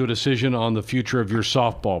came to a decision on the future of your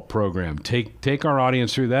softball program. Take our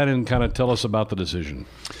audience through that and kind of tell us about the decision.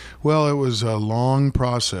 Well, it was a long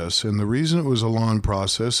process, and the reason it was a long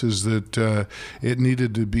process is that it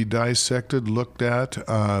needed to be dissected, looked at.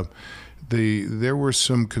 There were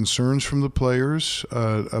some concerns from the players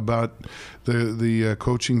about the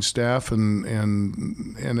coaching staff, and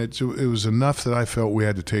it was enough that I felt we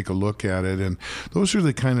had to take a look at it. And those are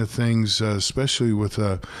the kind of things, especially with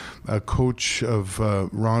a coach of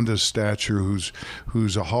Rhonda's stature,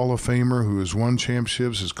 who's a Hall of Famer, who has won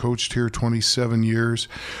championships, has coached here 27 years.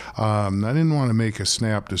 I didn't want to make a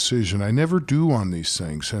snap decision. I never do on these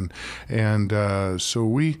things, and so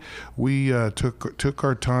we took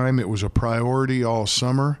our time. It was a priority all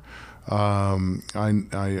summer.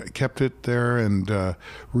 I kept it there and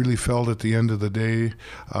really felt at the end of the day,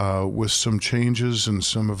 with some changes and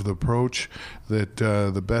some of the approach, that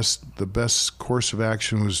the best course of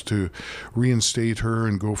action was to reinstate her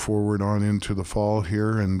and go forward on into the fall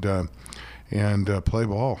here and play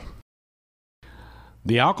ball.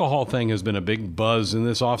 The alcohol thing has been a big buzz in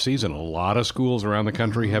this offseason. A lot of schools around the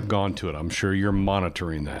country have gone to it. I'm sure you're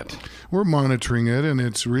monitoring that. We're monitoring it, and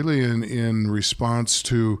it's really in response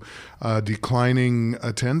to declining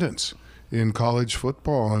attendance in college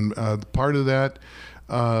football. And part of that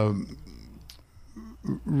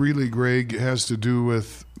really, Greg, has to do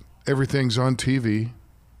with everything's on TV,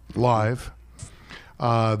 live.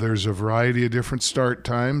 There's a variety of different start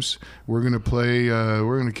times. We're going to play.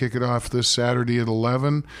 We're going to kick it off this Saturday at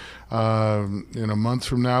 11. In a month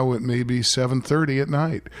from now, it may be 7:30 at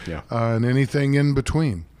night. Yeah. And anything in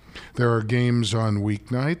between. There are games on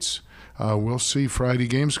weeknights. We'll see Friday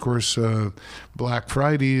games. Of course, Black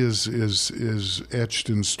Friday is etched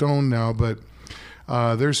in stone now, but.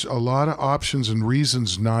 There's a lot of options and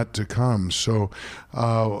reasons not to come. So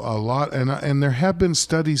a lot, and there have been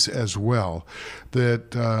studies as well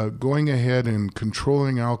that going ahead and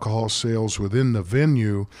controlling alcohol sales within the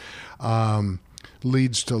venue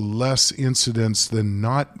leads to less incidents than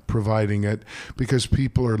not providing it, because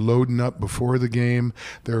people are loading up before the game.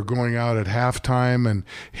 They're going out at halftime and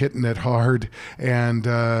hitting it hard, and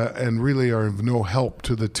really are of no help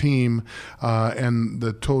to the team and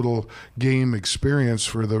the total game experience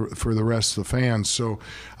for the rest of the fans. So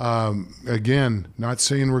again, not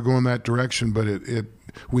saying we're going that direction, but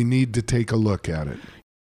we need to take a look at it.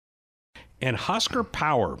 And Husker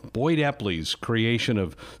Power, Boyd Epley's creation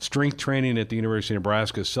of strength training at the University of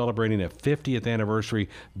Nebraska, is celebrating a 50th anniversary.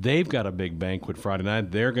 They've got a big banquet Friday night.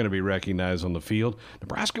 They're going to be recognized on the field.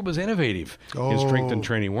 Nebraska was innovative in strength and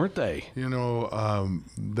training, weren't they? You know,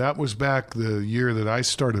 that was back the year that I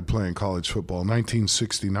started playing college football,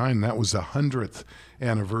 1969. That was the 100th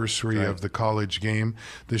anniversary of the college game.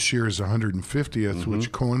 This year is the 150th,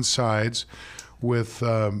 which coincides with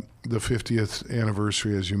the 50th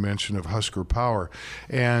anniversary, as you mentioned, of Husker Power.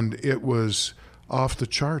 And it was off the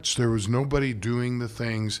charts. There was nobody doing the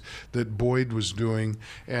things that Boyd was doing,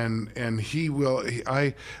 and when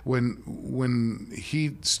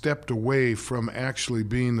he stepped away from actually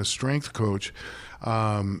being the strength coach,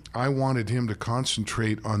 I wanted him to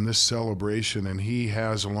concentrate on this celebration, and he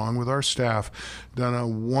has, along with our staff, done a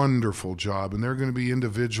wonderful job. And there are going to be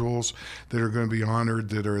individuals that are going to be honored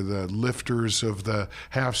that are the lifters of the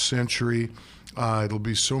half century. It'll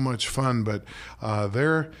be so much fun, but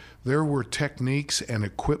there were techniques and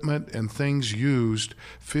equipment and things used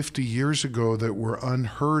 50 years ago that were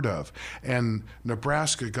unheard of. And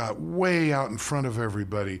Nebraska got way out in front of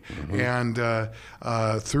everybody. And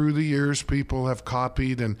through the years, people have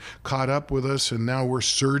copied and caught up with us, and now we're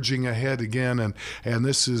surging ahead again. And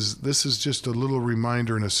this is just a little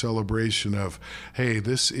reminder and a celebration of, hey,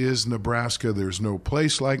 this is Nebraska. There's no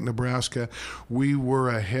place like Nebraska. We were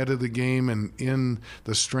ahead of the game, and in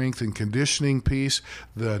the strength and conditioning piece,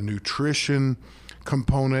 the nutrition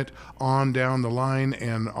component on down the line.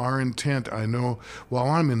 And our intent, I know, while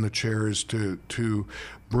I'm in the chair, is to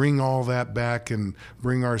bring all that back and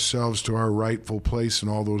bring ourselves to our rightful place in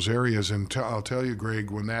all those areas. And I'll tell you,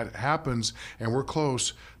 Greg, when that happens, and we're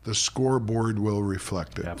close, the scoreboard will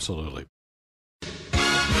reflect it. Absolutely.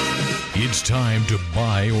 It's time to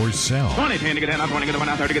buy or sell. Buy,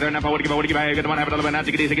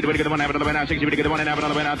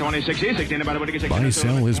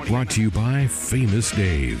 Sell is brought to you by Famous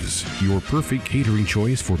Dave's, your perfect catering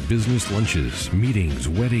choice for business lunches, meetings,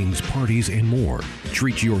 weddings, parties, and more.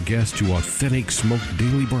 Treat your guests to authentic smoked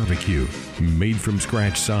daily barbecue, made from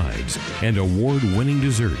scratch sides, and award-winning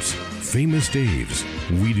desserts. Famous Dave's,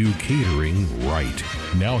 we do catering right.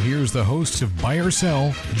 Now here's the hosts of Buy or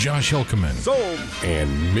Sell, Josh Hilkeman and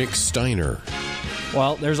Mick Steiner.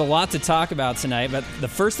 Well, there's a lot to talk about tonight, but the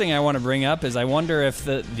first thing I want to bring up is I wonder if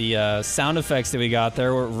the sound effects that we got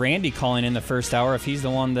there were Randy calling in the first hour, if he's the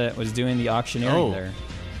one that was doing the auctioneering there.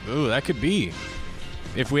 Ooh, that could be.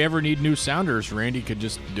 If we ever need new sounders, Randy could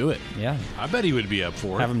just do it. Yeah. I bet he would be up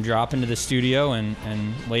for it. Have him drop into the studio and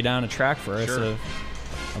lay down a track for us of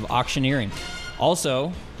auctioneering.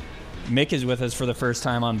 Also, Mick is with us for the first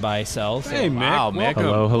time on Buy Sell. Hey, Mick. Wow, Mick.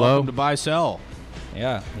 Hello. Welcome to Buy Sell.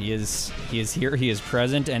 Yeah, he is here. He is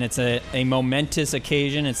present, and it's a momentous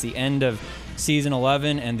occasion. It's the end of Season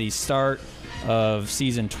 11 and the start of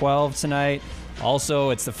Season 12 tonight.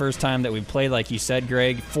 Also, it's the first time that we played, like you said,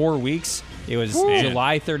 Greg, 4 weeks. It was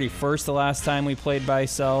July 31st the last time we played Buy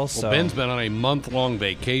Sell. So. Well, Ben's been on a month-long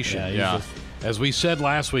vacation. Yeah. As we said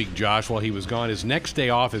last week, Josh, while he was gone, his next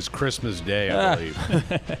day off is Christmas Day, I believe.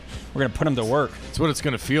 We're going to put him to work. That's what it's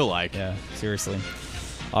going to feel like. Yeah, seriously.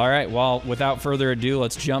 All right, well, without further ado,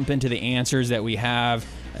 let's jump into the answers that we have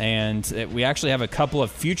And we actually have a couple of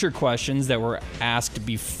future questions that were asked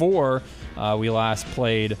before we last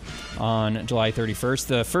played on July 31st.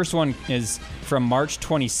 The first one is from March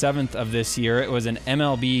 27th of this year. It was an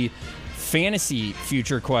MLB fantasy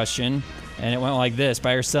future question, and it went like this.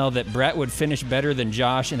 Buy or sell that Brett would finish better than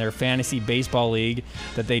Josh in their fantasy baseball league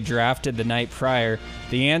that they drafted the night prior.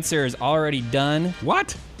 The answer is already done.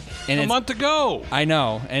 What? And a month ago. I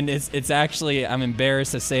know, and it's actually, I'm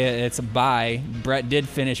embarrassed to say it, it's a buy. Brett did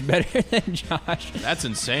finish better than Josh. That's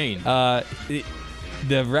insane.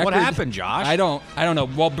 The record, what happened, Josh? I don't know.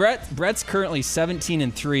 Well, Brett's currently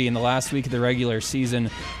 17-3 in the last week of the regular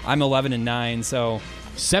season. I'm 11-9, so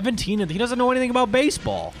 17, and he doesn't know anything about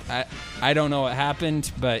baseball. I don't know what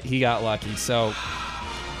happened, but he got lucky. So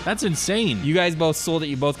that's insane. You guys both sold it.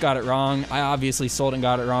 You both got it wrong. I obviously sold and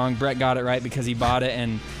got it wrong. Brett got it right because he bought it,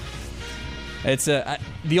 and it's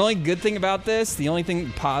the only good thing about this, the only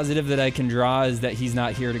thing positive that I can draw is that he's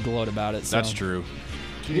not here to gloat about it. So. That's true.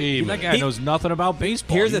 That guy knows nothing about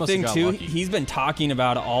baseball. Here's the thing, too. He's been talking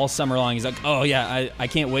about it all summer long. He's like, oh, yeah, I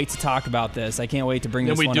can't wait to talk about this. I can't wait to bring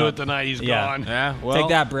this one up. Then we do it the night he's gone. Yeah, well, take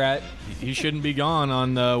that, Brett. He shouldn't be gone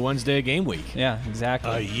on Wednesday game week. Yeah,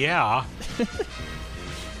 exactly. Yeah.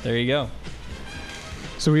 There you go.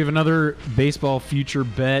 So we have another baseball future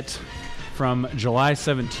bet from July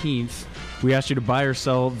 17th. We asked you to buy or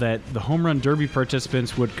sell that the Home Run Derby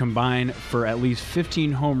participants would combine for at least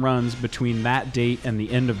 15 home runs between that date and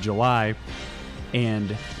the end of July.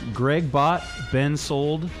 And Greg bought, Ben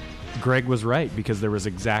sold. Greg was right because there was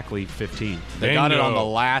exactly 15. They got it on the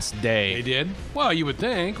last day. They did? Well, you would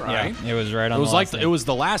think, right? Yeah, it was right on the last day. It was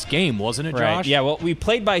the last game, wasn't it, Josh? Right. Yeah, well, we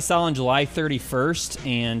played by sell on July 31st,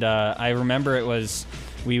 and I remember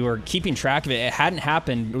we were keeping track of it. It hadn't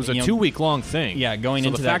happened. It was a 2-week-long thing. Yeah, going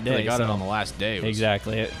into that day. So the fact that they got it on the last day.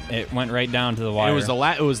 Exactly. It went right down to the wire.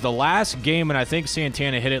 It was the last game, and I think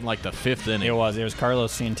Santana hit it in like the 5th inning. It was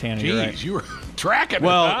Carlos Santana. Jeez, right. You were tracking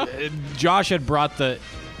well, it, huh? Josh had brought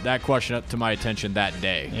that question up to my attention that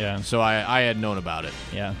day. Yeah. So I had known about it.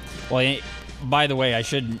 Yeah. Well, by the way, I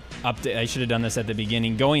should have done this at the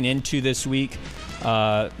beginning. Going into this week,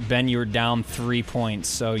 Ben, you were down 3 points,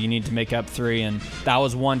 so you need to make up 3, and that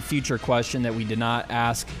was one future question that we did not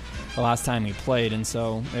ask the last time we played, and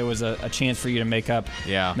so it was a chance for you to make up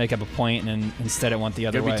a point, and instead it went the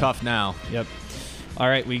other way. It'll be tough now. Yep. All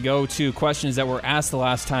right, we go to questions that were asked the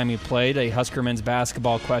last time we played. A Husker men's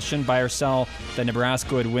basketball question. Buy or sell that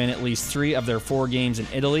Nebraska would win at least 3 of their 4 games in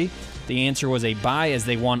Italy. The answer was a buy as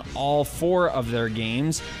they won all 4 of their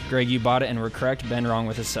games. Greg, you bought it and were correct. Ben, wrong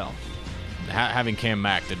with a sell. Having Cam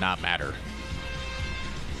Mack did not matter.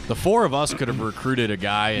 The 4 of us could have recruited a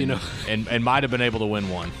guy and might have been able to win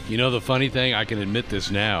one. You know the funny thing, I can admit this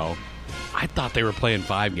now, I thought they were playing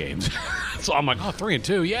 5 games. So I'm like,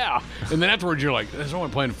 3-2, yeah. And then afterwards you're like, there's only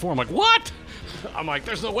playing 4. I'm like, what? I'm like,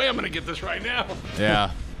 there's no way I'm going to get this right now. Yeah.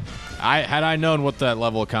 Had I known what that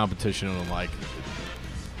level of competition was like.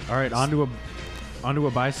 All right, onto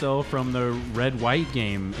a buy sell from the red-white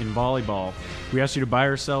game in volleyball. We asked you to buy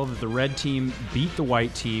or sell that the red team beat the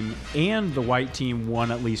white team and the white team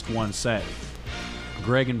won at least one set.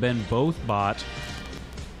 Greg and Ben both bought,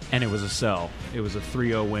 and it was a sell. It was a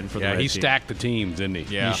 3-0 win for the red team. Yeah, he stacked the teams, didn't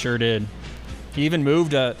he? Yeah. He sure did. He even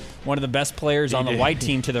moved one of the best players on the white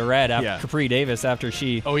team to the red, Capri Davis, after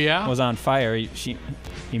she was on fire. He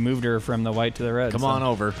moved her from the white to the red. Come on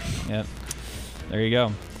over. Yep. There you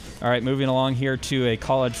go. All right, moving along here to a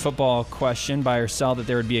college football question. Buy or sell that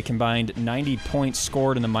there would be a combined 90 points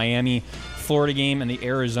scored in the Miami-Florida game and the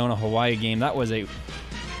Arizona-Hawaii game. That was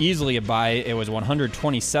easily a buy. It was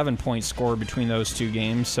 127 points scored between those 2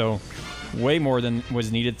 games, so way more than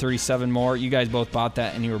was needed, 37 more. You guys both bought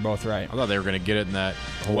that, and you were both right. I thought they were going to get it in that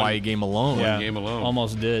Hawaii game alone. Yeah, one game alone.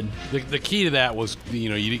 Almost did. The key to that was,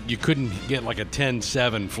 you couldn't get like a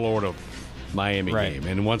 10-7 Florida-Miami game.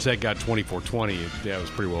 And once that got 24-20, it was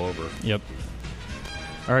pretty well over. Yep.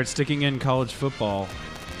 All right, sticking in college football,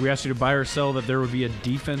 we asked you to buy or sell that there would be a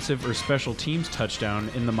defensive or special teams touchdown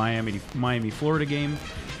in the Miami-Florida game.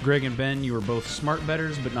 Greg and Ben, you were both smart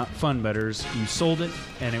bettors, but not fun bettors. You sold it,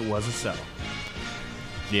 and it was a sell.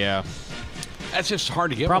 Yeah. That's just hard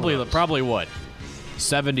to get. Probably what?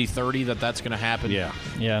 70-30 that's going to happen? Yeah.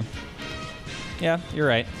 Yeah. Yeah, you're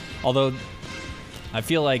right. Although I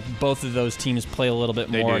feel like both of those teams play a little bit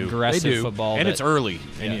more aggressive football. And it's early.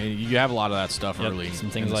 And you have a lot of that stuff early. Some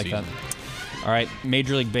things like that. All right,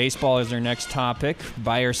 Major League Baseball is our next topic.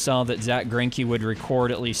 Buy or sell that Zach Greinke would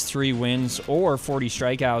record at least 3 wins or 40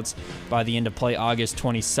 strikeouts by the end of play August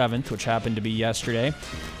 27th, which happened to be yesterday.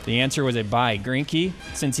 The answer was a buy. Greinke,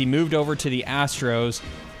 since he moved over to the Astros,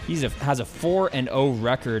 has a 4-0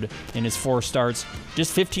 record in his 4 starts.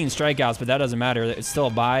 Just 15 strikeouts, but that doesn't matter. It's still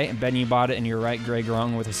a buy. And Ben, you bought it, and you're right, Greg,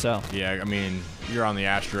 wrong with a sell. Yeah, I mean, you're on the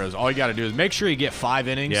Astros. All you got to do is make sure you get 5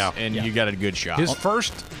 innings, and you got a good shot. His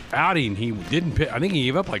first outing, he didn't pitch. I think he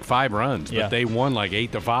gave up like 5 runs, but they won like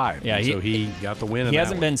 8-5. Yeah, so he got the win. He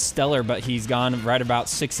hasn't been stellar, but he's gone right about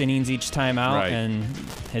 6 innings each time out, and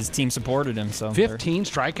his team supported him. So 15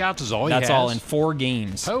 strikeouts is all he has? That's all in 4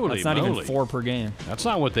 games. Holy That's not moly. even 4 per game. That's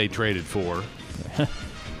not what they traded for.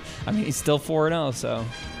 I mean, he's still 4-0, so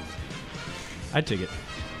I'd take it.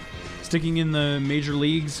 Sticking in the major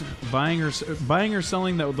leagues, buying or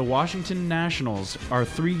selling the Washington Nationals are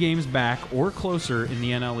 3 games back or closer in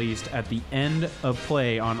the NL East at the end of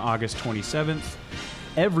play on August 27th.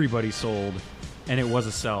 Everybody sold, and it was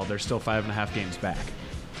a sell. They're still 5.5 games back.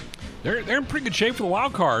 They're in pretty good shape for the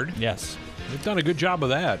wild card. Yes. They've done a good job of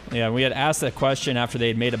that. Yeah, we had asked that question after they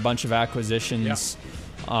had made a bunch of acquisitions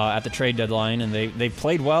at the trade deadline, and they've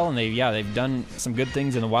played well, and they've done some good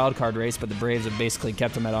things in the wild card race, but the Braves have basically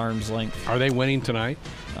kept them at arm's length. Are they winning tonight?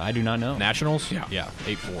 I do not know. Nationals? Yeah.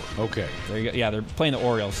 8-4. Okay. There you go. Yeah, they're playing the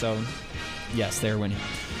Orioles, so yes, they're winning.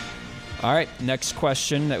 All right, next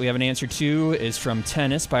question that we have an answer to is from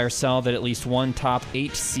Tennis. Buy or sell that at least one top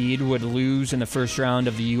 8 seed would lose in the first round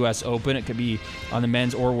of the U.S. Open. It could be on the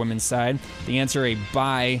men's or women's side. The answer, a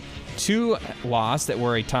buy. 2 lost that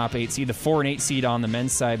were a top 8 seed. The 4 and 8 seed on the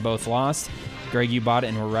men's side both lost. Greg, you bought it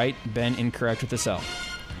and were right. Ben, incorrect with the sell.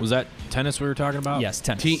 Was that Tennis we were talking about? Yes,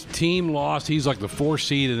 Tennis. Team lost. He's like the 4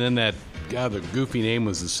 seed, and then that guy, the goofy name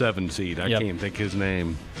was the 7 seed. I can't think his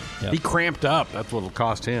name. He cramped up. That's what'll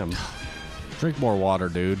cost him. Drink more water,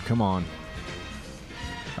 dude. Come on.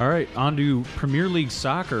 All right, on to Premier League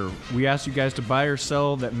Soccer. We asked you guys to buy or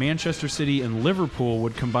sell that Manchester City and Liverpool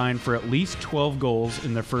would combine for at least 12 goals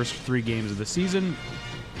in their first 3 games of the season.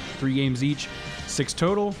 3 games each, 6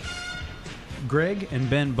 total. Greg and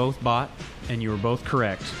Ben both bought, and you were both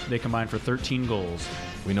correct. They combined for 13 goals.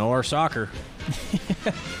 We know our soccer.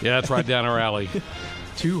 Yeah, that's right down our alley.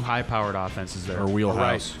 2 high-powered offenses there. Our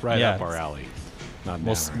wheelhouse. Right up our alley.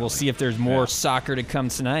 We'll see if there's more soccer to come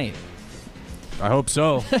tonight. I hope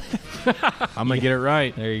so. I'm going to get it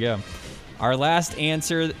right. There you go. Our last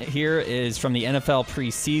answer here is from the NFL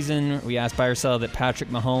preseason. We asked buy or sell that Patrick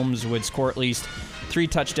Mahomes would score at least 3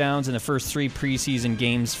 touchdowns in the first 3 preseason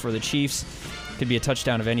games for the Chiefs. Could be a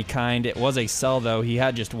touchdown of any kind. It was a sell, though. He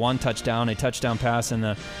had just 1 touchdown, a touchdown pass in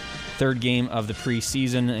the 3rd game of the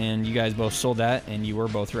preseason, and you guys both sold that, and you were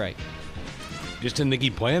both right. Just didn't think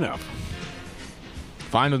he'd play enough.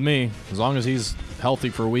 Fine with me, as long as he's healthy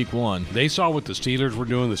for week 1. They saw what the Steelers were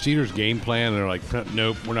doing, the Steelers game plan, and they're like,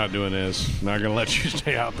 nope, we're not doing this. Not going to let you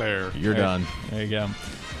stay out there. You're done. There you go.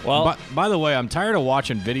 Well, by the way, I'm tired of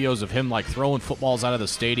watching videos of him like throwing footballs out of the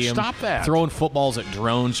stadium. Stop that. Throwing footballs at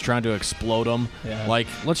drones, trying to explode them. Yeah. Like,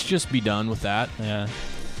 let's just be done with that. Yeah.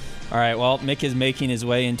 All right, well, Mick is making his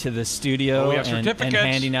way into the studio we have and certificates.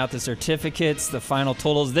 handing out the certificates. The final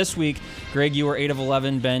totals this week, Greg, you were 8 of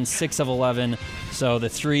 11, Ben 6 of 11. So the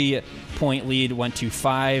 3-point lead went to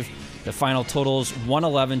 5. The final totals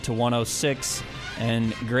 111 to 106.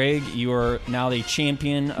 And Greg, you are now the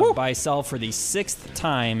champion of buy-sell for the 6th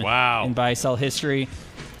time in buy-sell history,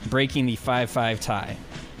 breaking the 5-5 tie.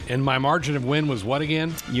 And my margin of win was what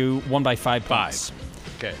again? You won by 5 points.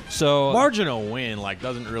 Okay. So marginal win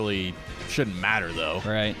shouldn't matter though.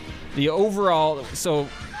 Right. The overall, so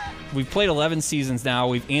we've played 11 seasons now.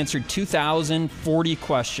 We've answered 2,040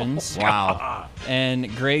 questions. Wow.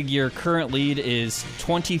 And Greg, your current lead is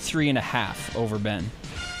 23.5 over Ben.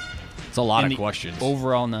 It's a lot of questions.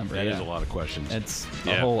 Overall number. That is a lot of questions. It's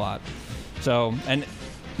a whole lot. So, and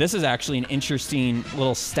this is actually an interesting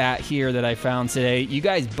little stat here that I found today. You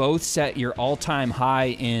guys both set your all-time high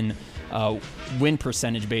in win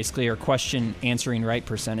percentage, basically, or question answering right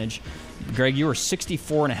percentage. Greg, you were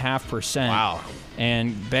 64.5%. Wow.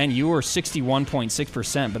 And Ben, you were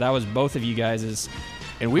 61.6%, but that was both of you guys'.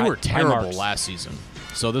 And we were terrible last season,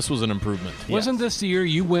 so this was an improvement. Wasn't this the year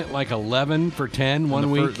you went like 11 for 10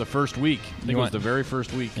 one week? The first week. I think it was the very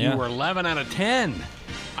first week. You were 11 out of 10.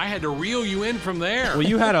 I had to reel you in from there. Well,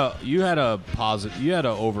 you had a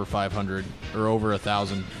over 500 or over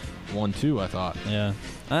 1,000 one too, I thought. Yeah.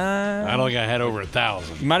 I don't think I had over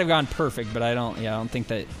 1,000. You might have gone perfect, but I don't think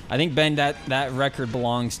that. I think, Ben, that record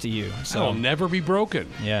belongs to you. So it'll never be broken.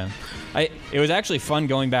 Yeah. It was actually fun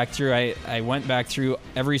going back through. I went back through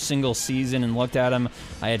every single season and looked at them.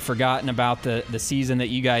 I had forgotten about the season that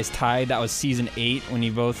you guys tied. That was season 8 when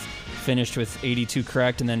you both finished with 82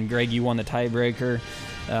 correct, and then Greg, you won the tiebreaker.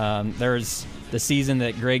 There's the season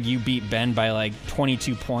that Greg, you beat Ben by like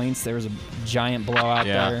 22 points. There was a giant blowout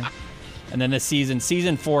there. And then this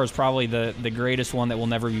season 4 is probably the greatest one that will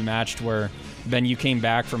never be matched, where, Ben, you came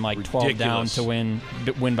back from like 12 down to win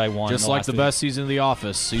by 1. Just like the best season of The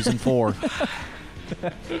Office, season 4.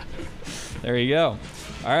 There you go.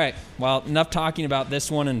 All right. Well, enough talking about this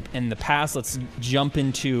one and the past. Let's jump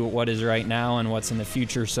into what is right now and what's in the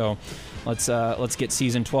future. So let's get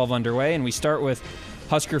season 12 underway, and we start with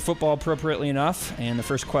Husker football, appropriately enough. And the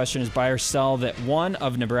first question is, buy or sell that one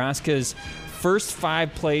of Nebraska's first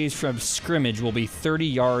 5 plays from scrimmage will be 30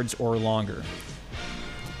 yards or longer.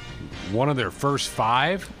 One of their first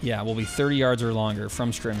 5? Yeah, will be 30 yards or longer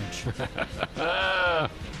from scrimmage.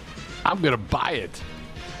 I'm going to buy it.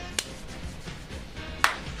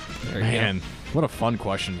 Man, what a fun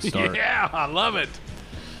question to start. Yeah, I love it.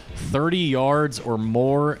 30 yards or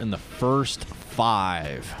more in the first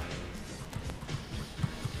 5.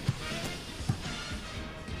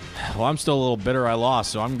 Well, I'm still a little bitter I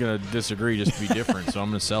lost, so I'm going to disagree just to be different, so I'm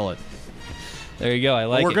going to sell it. There you go. I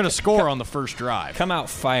like it. We're going to score on the first drive. Come out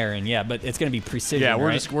firing, yeah, but it's going to be precision, Yeah, we're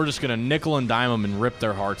right? just going to nickel and dime them and rip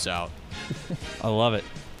their hearts out. I love it.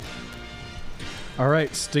 All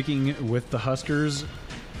right, sticking with the Huskers,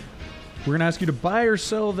 we're going to ask you to buy or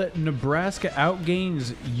sell that Nebraska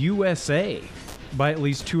outgains USA by at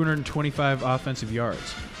least 225 offensive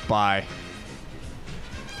yards. Buy.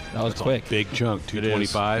 That was That's quick. A big chunk,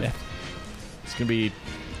 225. Yeah. It's going to be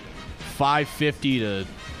 550 to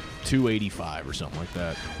 285 or something like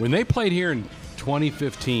that. When they played here in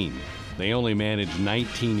 2015, they only managed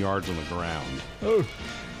 19 yards on the ground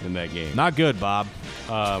in that game. Not good, Bob.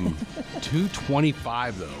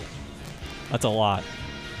 225, though. That's a lot.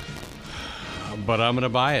 But I'm going to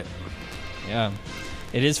buy it. Yeah.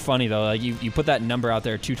 It is funny, though. Like you put that number out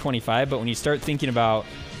there, 225, but when you start thinking about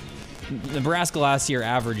Nebraska last year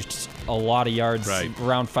averaged a lot of yards,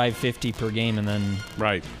 around 550 per game, and then...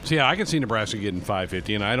 Right. So, yeah, I can see Nebraska getting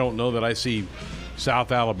 550, and I don't know that I see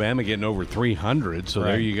South Alabama getting over 300, so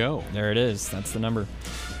there you go. There it is. That's the number.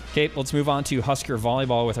 Okay, let's move on to Husker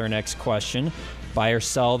volleyball with our next question. Buy or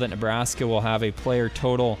sell that Nebraska will have a player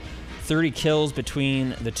total 30 kills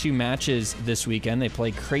between the 2 matches this weekend. They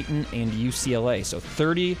play Creighton and UCLA, so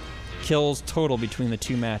 30 kills total between the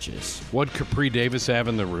 2 matches. What Capri Davis have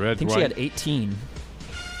in the red? I think she had 18.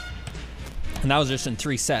 And that was just in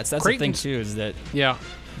 3 sets. That's the thing, too, is that... Yeah.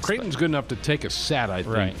 Creighton's good enough to take a set, I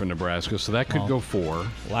think, for Nebraska, so that could go 4.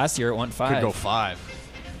 Last year it went 5. Could go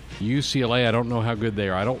 5. UCLA, I don't know how good they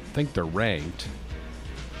are. I don't think they're ranked.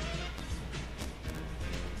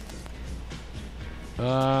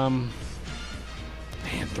 Man,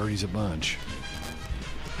 30's a bunch.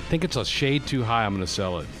 I think it's a shade too high. I'm going to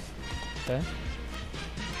sell it. Okay.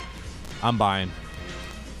 I'm buying.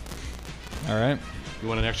 All right. You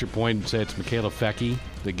want an extra point and say it's Michaela Fecky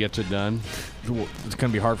that gets it done? It's going to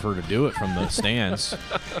be hard for her to do it from the stands.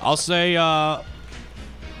 I'll say I'll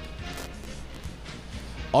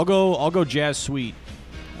go Jazz Sweet.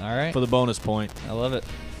 All right. For the bonus point. I love it.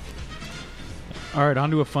 All right,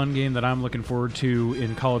 on to a fun game that I'm looking forward to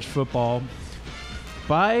in college football.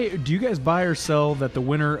 Do you guys buy or sell that the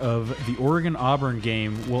winner of the Oregon-Auburn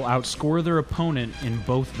game will outscore their opponent in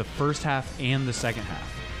both the first half and the second half?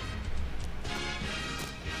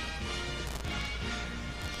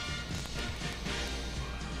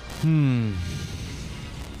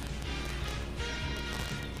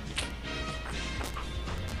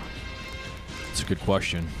 That's a good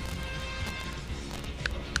question.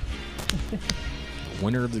 The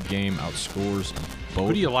winner of the game outscores both.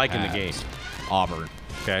 Who do you like in the game? Auburn.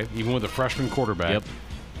 Okay, even with a freshman quarterback. Yep.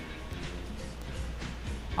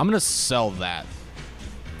 I'm going to sell that.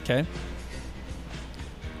 Okay.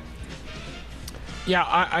 Yeah,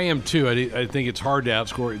 I am too. I think it's hard to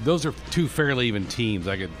outscore. Those are 2 fairly even teams.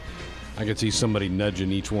 I could see somebody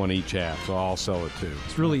nudging each half, so I'll sell it too.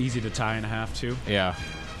 It's really easy to tie in a half, too. Yeah.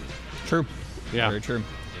 True. Yeah. Very true.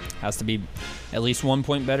 Has to be at least 1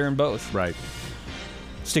 point better in both. Right.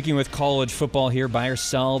 Sticking with college football here, buy or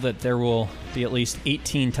sell that there will be at least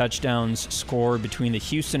 18 touchdowns scored between the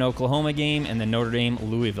Houston-Oklahoma game and the Notre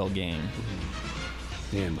Dame-Louisville game.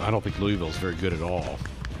 And I don't think Louisville's very good at all.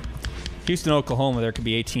 Houston-Oklahoma, there could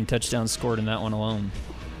be 18 touchdowns scored in that one alone.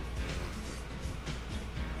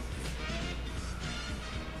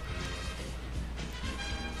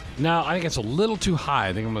 No, I think it's a little too high.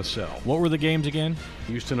 I think I'm going to sell. What were the games again?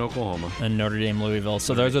 Houston, Oklahoma. And Notre Dame, Louisville.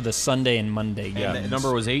 So those are the Sunday and Monday games. And the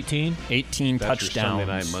number was 18? 18 That's touchdowns. your Sunday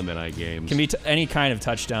night, Monday night games. Can be any kind of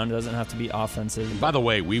touchdown. It doesn't have to be offensive. By the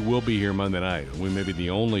way, we will be here Monday night. We may be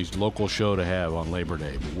the only local show to have on Labor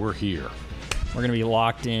Day, but we're here. We're going to be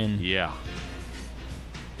locked in. Yeah.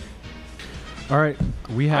 All right,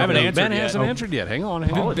 we have. I haven't answered Ben yet. hasn't answered yet. Hang on.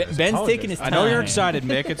 Ben's taking his I time. know you're excited,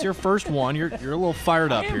 Mick. It's your first one. You're a little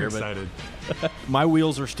fired up here, excited. but my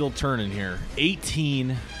wheels are still turning here.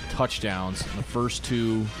 18 touchdowns in the first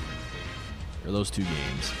two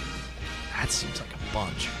games. That seems like a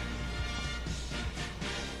bunch.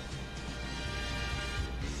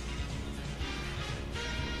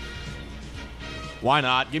 Why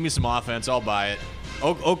not? Give me some offense. I'll buy it.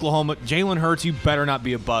 Oklahoma, Jalen Hurts, you better not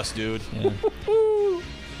be a bust, dude. Yeah.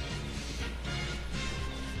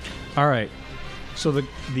 All right. So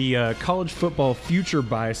the college football future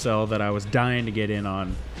buy sell that I was dying to get in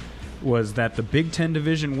on was that the Big Ten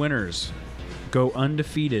division winners go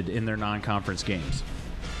undefeated in their non-conference games.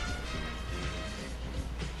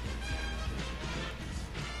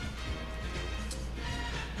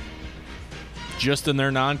 Just in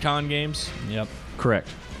their non-con games? Yep. Correct.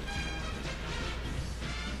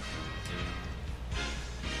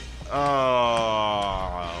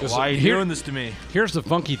 Why are you doing this to me? Here's the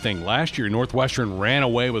funky thing. Last year, Northwestern ran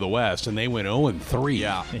away with the West, and they went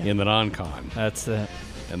 0-3 in the non-con. That's And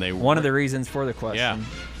they one of the reasons for the question.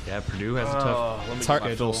 Yeah, Purdue has a tough. Let me hard- get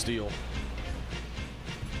my Phil Steele.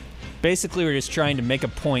 Basically, we're just trying to make a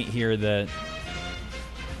point here that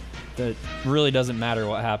really doesn't matter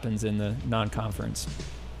what happens in the non-conference.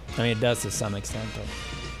 I mean, it does to some extent, but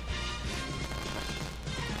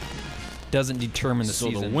doesn't determine the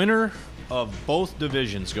season. So the winner of both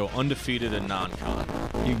divisions go undefeated in non-con.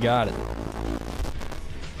 You got it.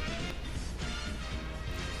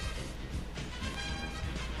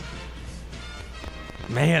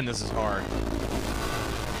 Man, this is hard.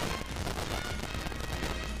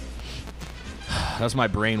 That's my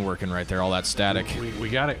brain working right there, all that static. We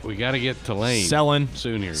got it. We got to get to Lane. Selling.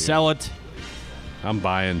 Soon here. Sell it. I'm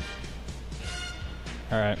buying.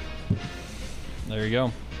 All right. There you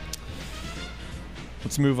go.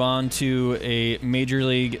 Let's move on to a Major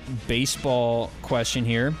League Baseball question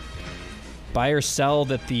here. Buy or sell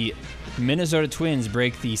that the Minnesota Twins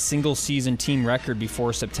break the single-season team record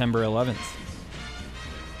before September 11th.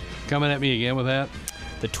 Coming at me again with that?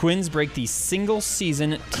 The Twins break the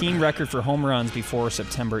single-season team record for home runs before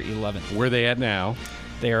September 11th. Where are they at now?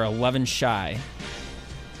 They are 11 shy.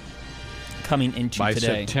 Coming into By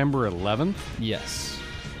today. September 11th? Yes.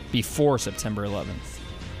 Before September 11th.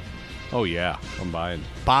 Oh, yeah. I'm buying.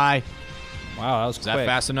 Buy. Wow, that was quick. Is that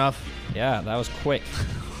fast enough? Yeah, that was quick.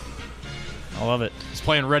 I love it. He's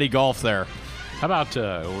playing ready golf there. How about,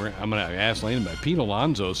 I'm going to ask Lane about Pete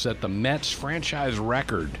Alonso set the Mets franchise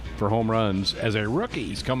record for home runs as a rookie.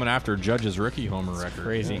 He's coming after Judge's rookie homer record.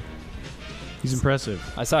 Crazy. Yeah. He's impressive.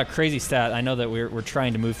 I saw a crazy stat. I know that we're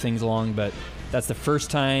trying to move things along, but that's the first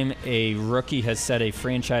time a rookie has set a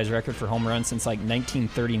franchise record for home runs since like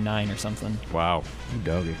 1939 or something. Wow.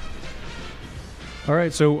 Doggy. All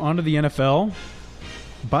right, so on to the NFL.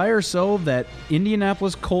 Buy or sell that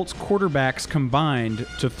Indianapolis Colts quarterbacks combined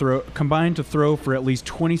to throw for at least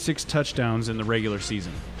 26 touchdowns in the regular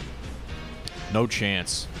season. No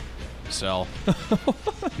chance. Sell.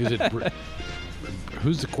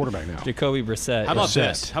 Who's the quarterback now? Jacoby Brissett. How about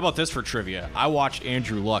this? How about this for trivia? I watched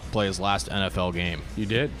Andrew Luck play his last NFL game. You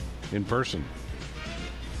did? In person.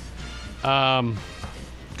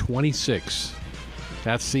 26.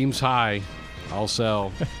 That seems high. I'll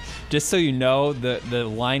sell. Just so you know, the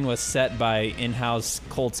line was set by in-house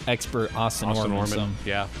Colts expert Austin Orman. So,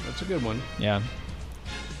 yeah, that's a good one. yeah.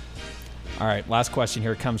 All right, last question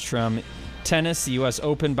here comes from tennis, the U.S.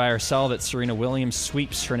 Open. Buy or sell that Serena Williams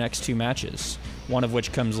sweeps her next two matches, one of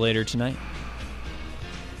which comes later tonight.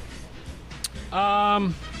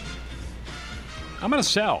 I'm going to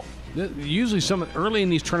sell. Usually early in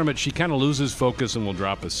these tournaments, she kind of loses focus and will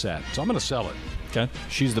drop a set. So I'm going to sell it. Okay.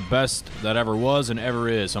 She's the best that ever was and ever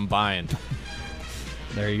is. I'm buying.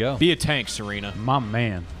 There you go. Be a tank, Serena. My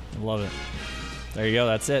man. I love it. There you go.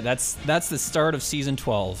 That's it. That's the start of season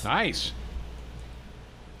 12. Nice.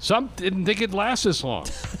 Some didn't think it'd last this long.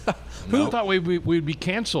 Who thought we'd be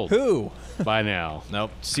canceled? Who? By now.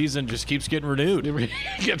 Nope. Season just keeps getting renewed.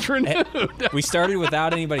 Gets renewed. We started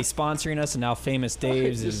without anybody sponsoring us, and now Famous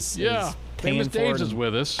Dave's is paying Famous for Dave's it is and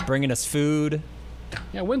with us. bringing us food.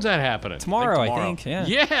 Yeah, when's that happening? Tomorrow, tomorrow. I think. Yeah.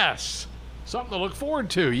 Yes. Something to look forward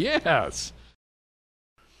to. Yes.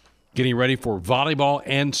 Getting ready for volleyball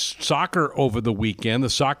and soccer over the weekend. The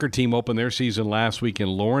soccer team opened their season last week in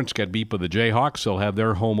Lawrence, got beat by the Jayhawks. They'll have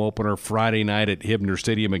their home opener Friday night at Hibner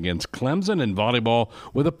Stadium against Clemson, and volleyball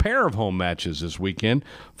with a pair of home matches this weekend.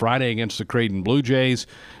 Friday against the Creighton Blue Jays,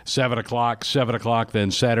 7 o'clock, then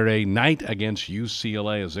Saturday night against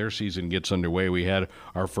UCLA as their season gets underway. We had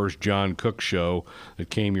our first John Cook show that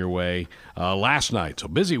came your way last night. So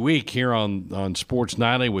busy week here on Sports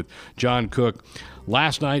Nightly with John Cook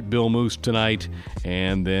last night, Bill Moose tonight,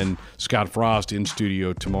 and then Scott Frost in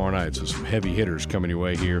studio tomorrow night. So some heavy hitters coming your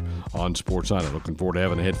way here on Sports Night. Looking forward to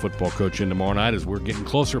having the head football coach in tomorrow night as we're getting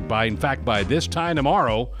closer. By this time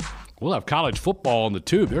tomorrow, we'll have college football on the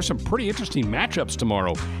tube. There's some pretty interesting matchups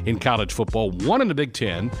tomorrow in college football. One in the Big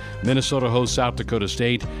Ten. Minnesota hosts South Dakota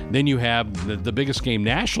State. Then you have the biggest game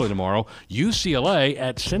nationally tomorrow, UCLA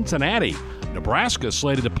at Cincinnati. Nebraska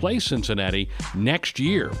slated to play Cincinnati next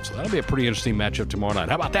year. So that'll be a pretty interesting matchup tomorrow night.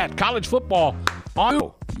 How about that? College football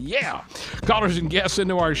on. Yeah. Callers and guests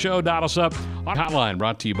into our show. Dial us up on hotline,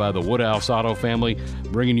 brought to you by the Woodhouse Auto Family,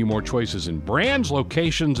 bringing you more choices in brands,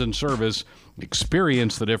 locations, and service.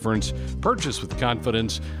 Experience the difference. Purchase with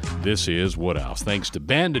confidence. This is Woodhouse. Thanks to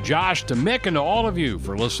Ben, to Josh, to Mick, and to all of you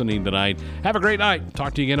for listening tonight. Have a great night.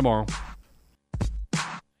 Talk to you again tomorrow.